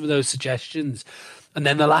board some of those suggestions. And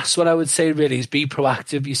then the last one I would say really is be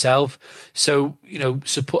proactive yourself. So, you know,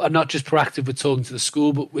 support, and not just proactive with talking to the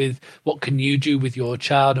school, but with what can you do with your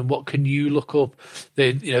child and what can you look up,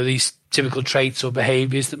 these typical traits or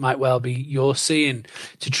behaviours that might well be you're seeing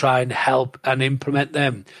to try and help and implement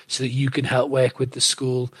them so that you can help work with the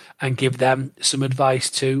school and give them some advice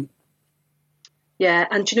too. Yeah,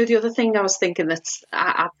 and you know, the other thing I was thinking that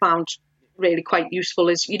I found really quite useful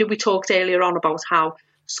is, you know, we talked earlier on about how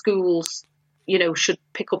schools, you know, should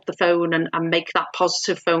pick up the phone and make that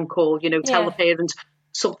positive phone call, you know, tell the parent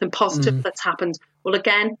something positive that's happened. Well,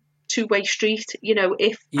 again, two-way street, you know,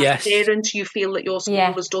 if as a parent you feel that your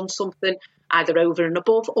school has done something either over and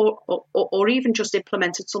above or even just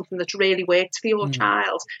implemented something that's really worked for your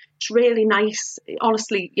child, it's really nice,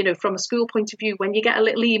 honestly, you know, from a school point of view, when you get a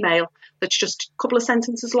little email that's just a couple of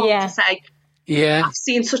sentences long to say, I've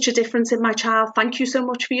seen such a difference in my child. Thank you so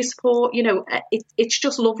much for your support. You know, it's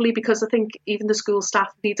just lovely, because I think even the school staff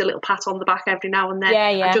need a little pat on the back every now and then.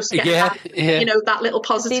 And just get that, you know, that little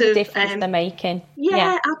positive. See the difference they're making.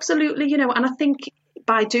 Yeah, absolutely. You know, and I think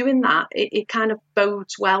by doing that, it kind of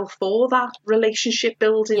bodes well for that relationship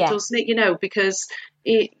building, doesn't it? You know, because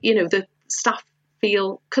the staff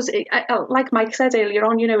feel, because like Mike said earlier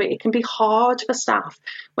on, you know, it can be hard for staff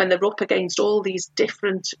when they're up against all these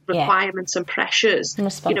different requirements and pressures, and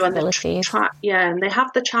responsibilities. You know, and they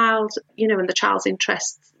have the child, you know, and the child's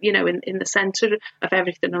interests, you know, in the centre of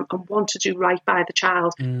everything, and want to do right by the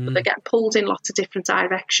child, but they get pulled in lots of different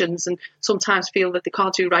directions and sometimes feel that they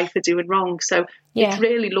can't do right for doing wrong. So it's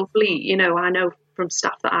really lovely, you know, I know from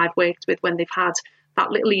staff that I've worked with, when they've had that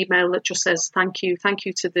little email that just says thank you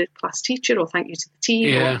to the class teacher, or thank you to the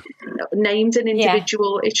team, or named an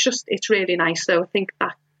individual. It's really nice. So I think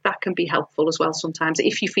that can be helpful as well sometimes,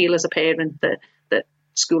 if you feel as a parent that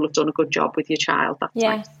school have done a good job with your child. That's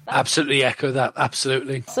nice. Absolutely echo that.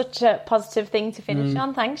 Absolutely. Such a positive thing to finish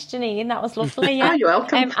on. Thanks, Janine. That was lovely. Yeah. Oh, you're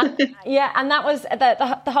welcome. And that was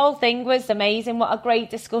the whole thing was amazing. What a great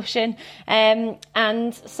discussion.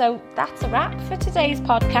 And so that's a wrap for today's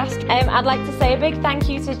podcast. I'd like to say a big thank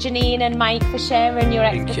you to Janine and Mike for sharing your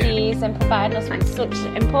expertise and providing us with such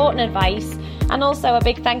important advice. And also a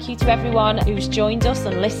big thank you to everyone who's joined us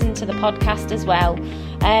and listened to the podcast as well.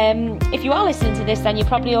 If you are listening to this, then you're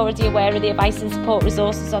probably already aware of the advice and support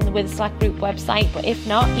resources on the Witherslack Group website. But if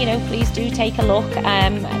not, you know, please do take a look.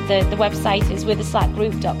 The website is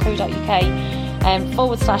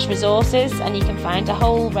witherslackgroup.co.uk/resources, and you can find a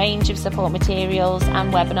whole range of support materials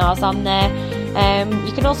and webinars on there.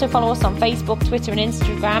 You can also follow us on Facebook, Twitter and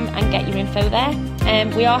Instagram and get your info there.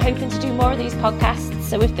 We are hoping to do more of these podcasts,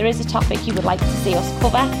 so if there is a topic you would like to see us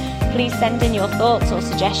cover, please send in your thoughts or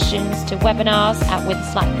suggestions to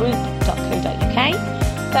webinars@witherslackgroup.co.uk.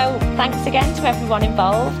 So thanks again to everyone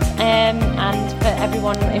involved, and for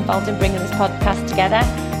everyone involved in bringing this podcast together,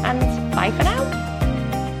 and bye for now.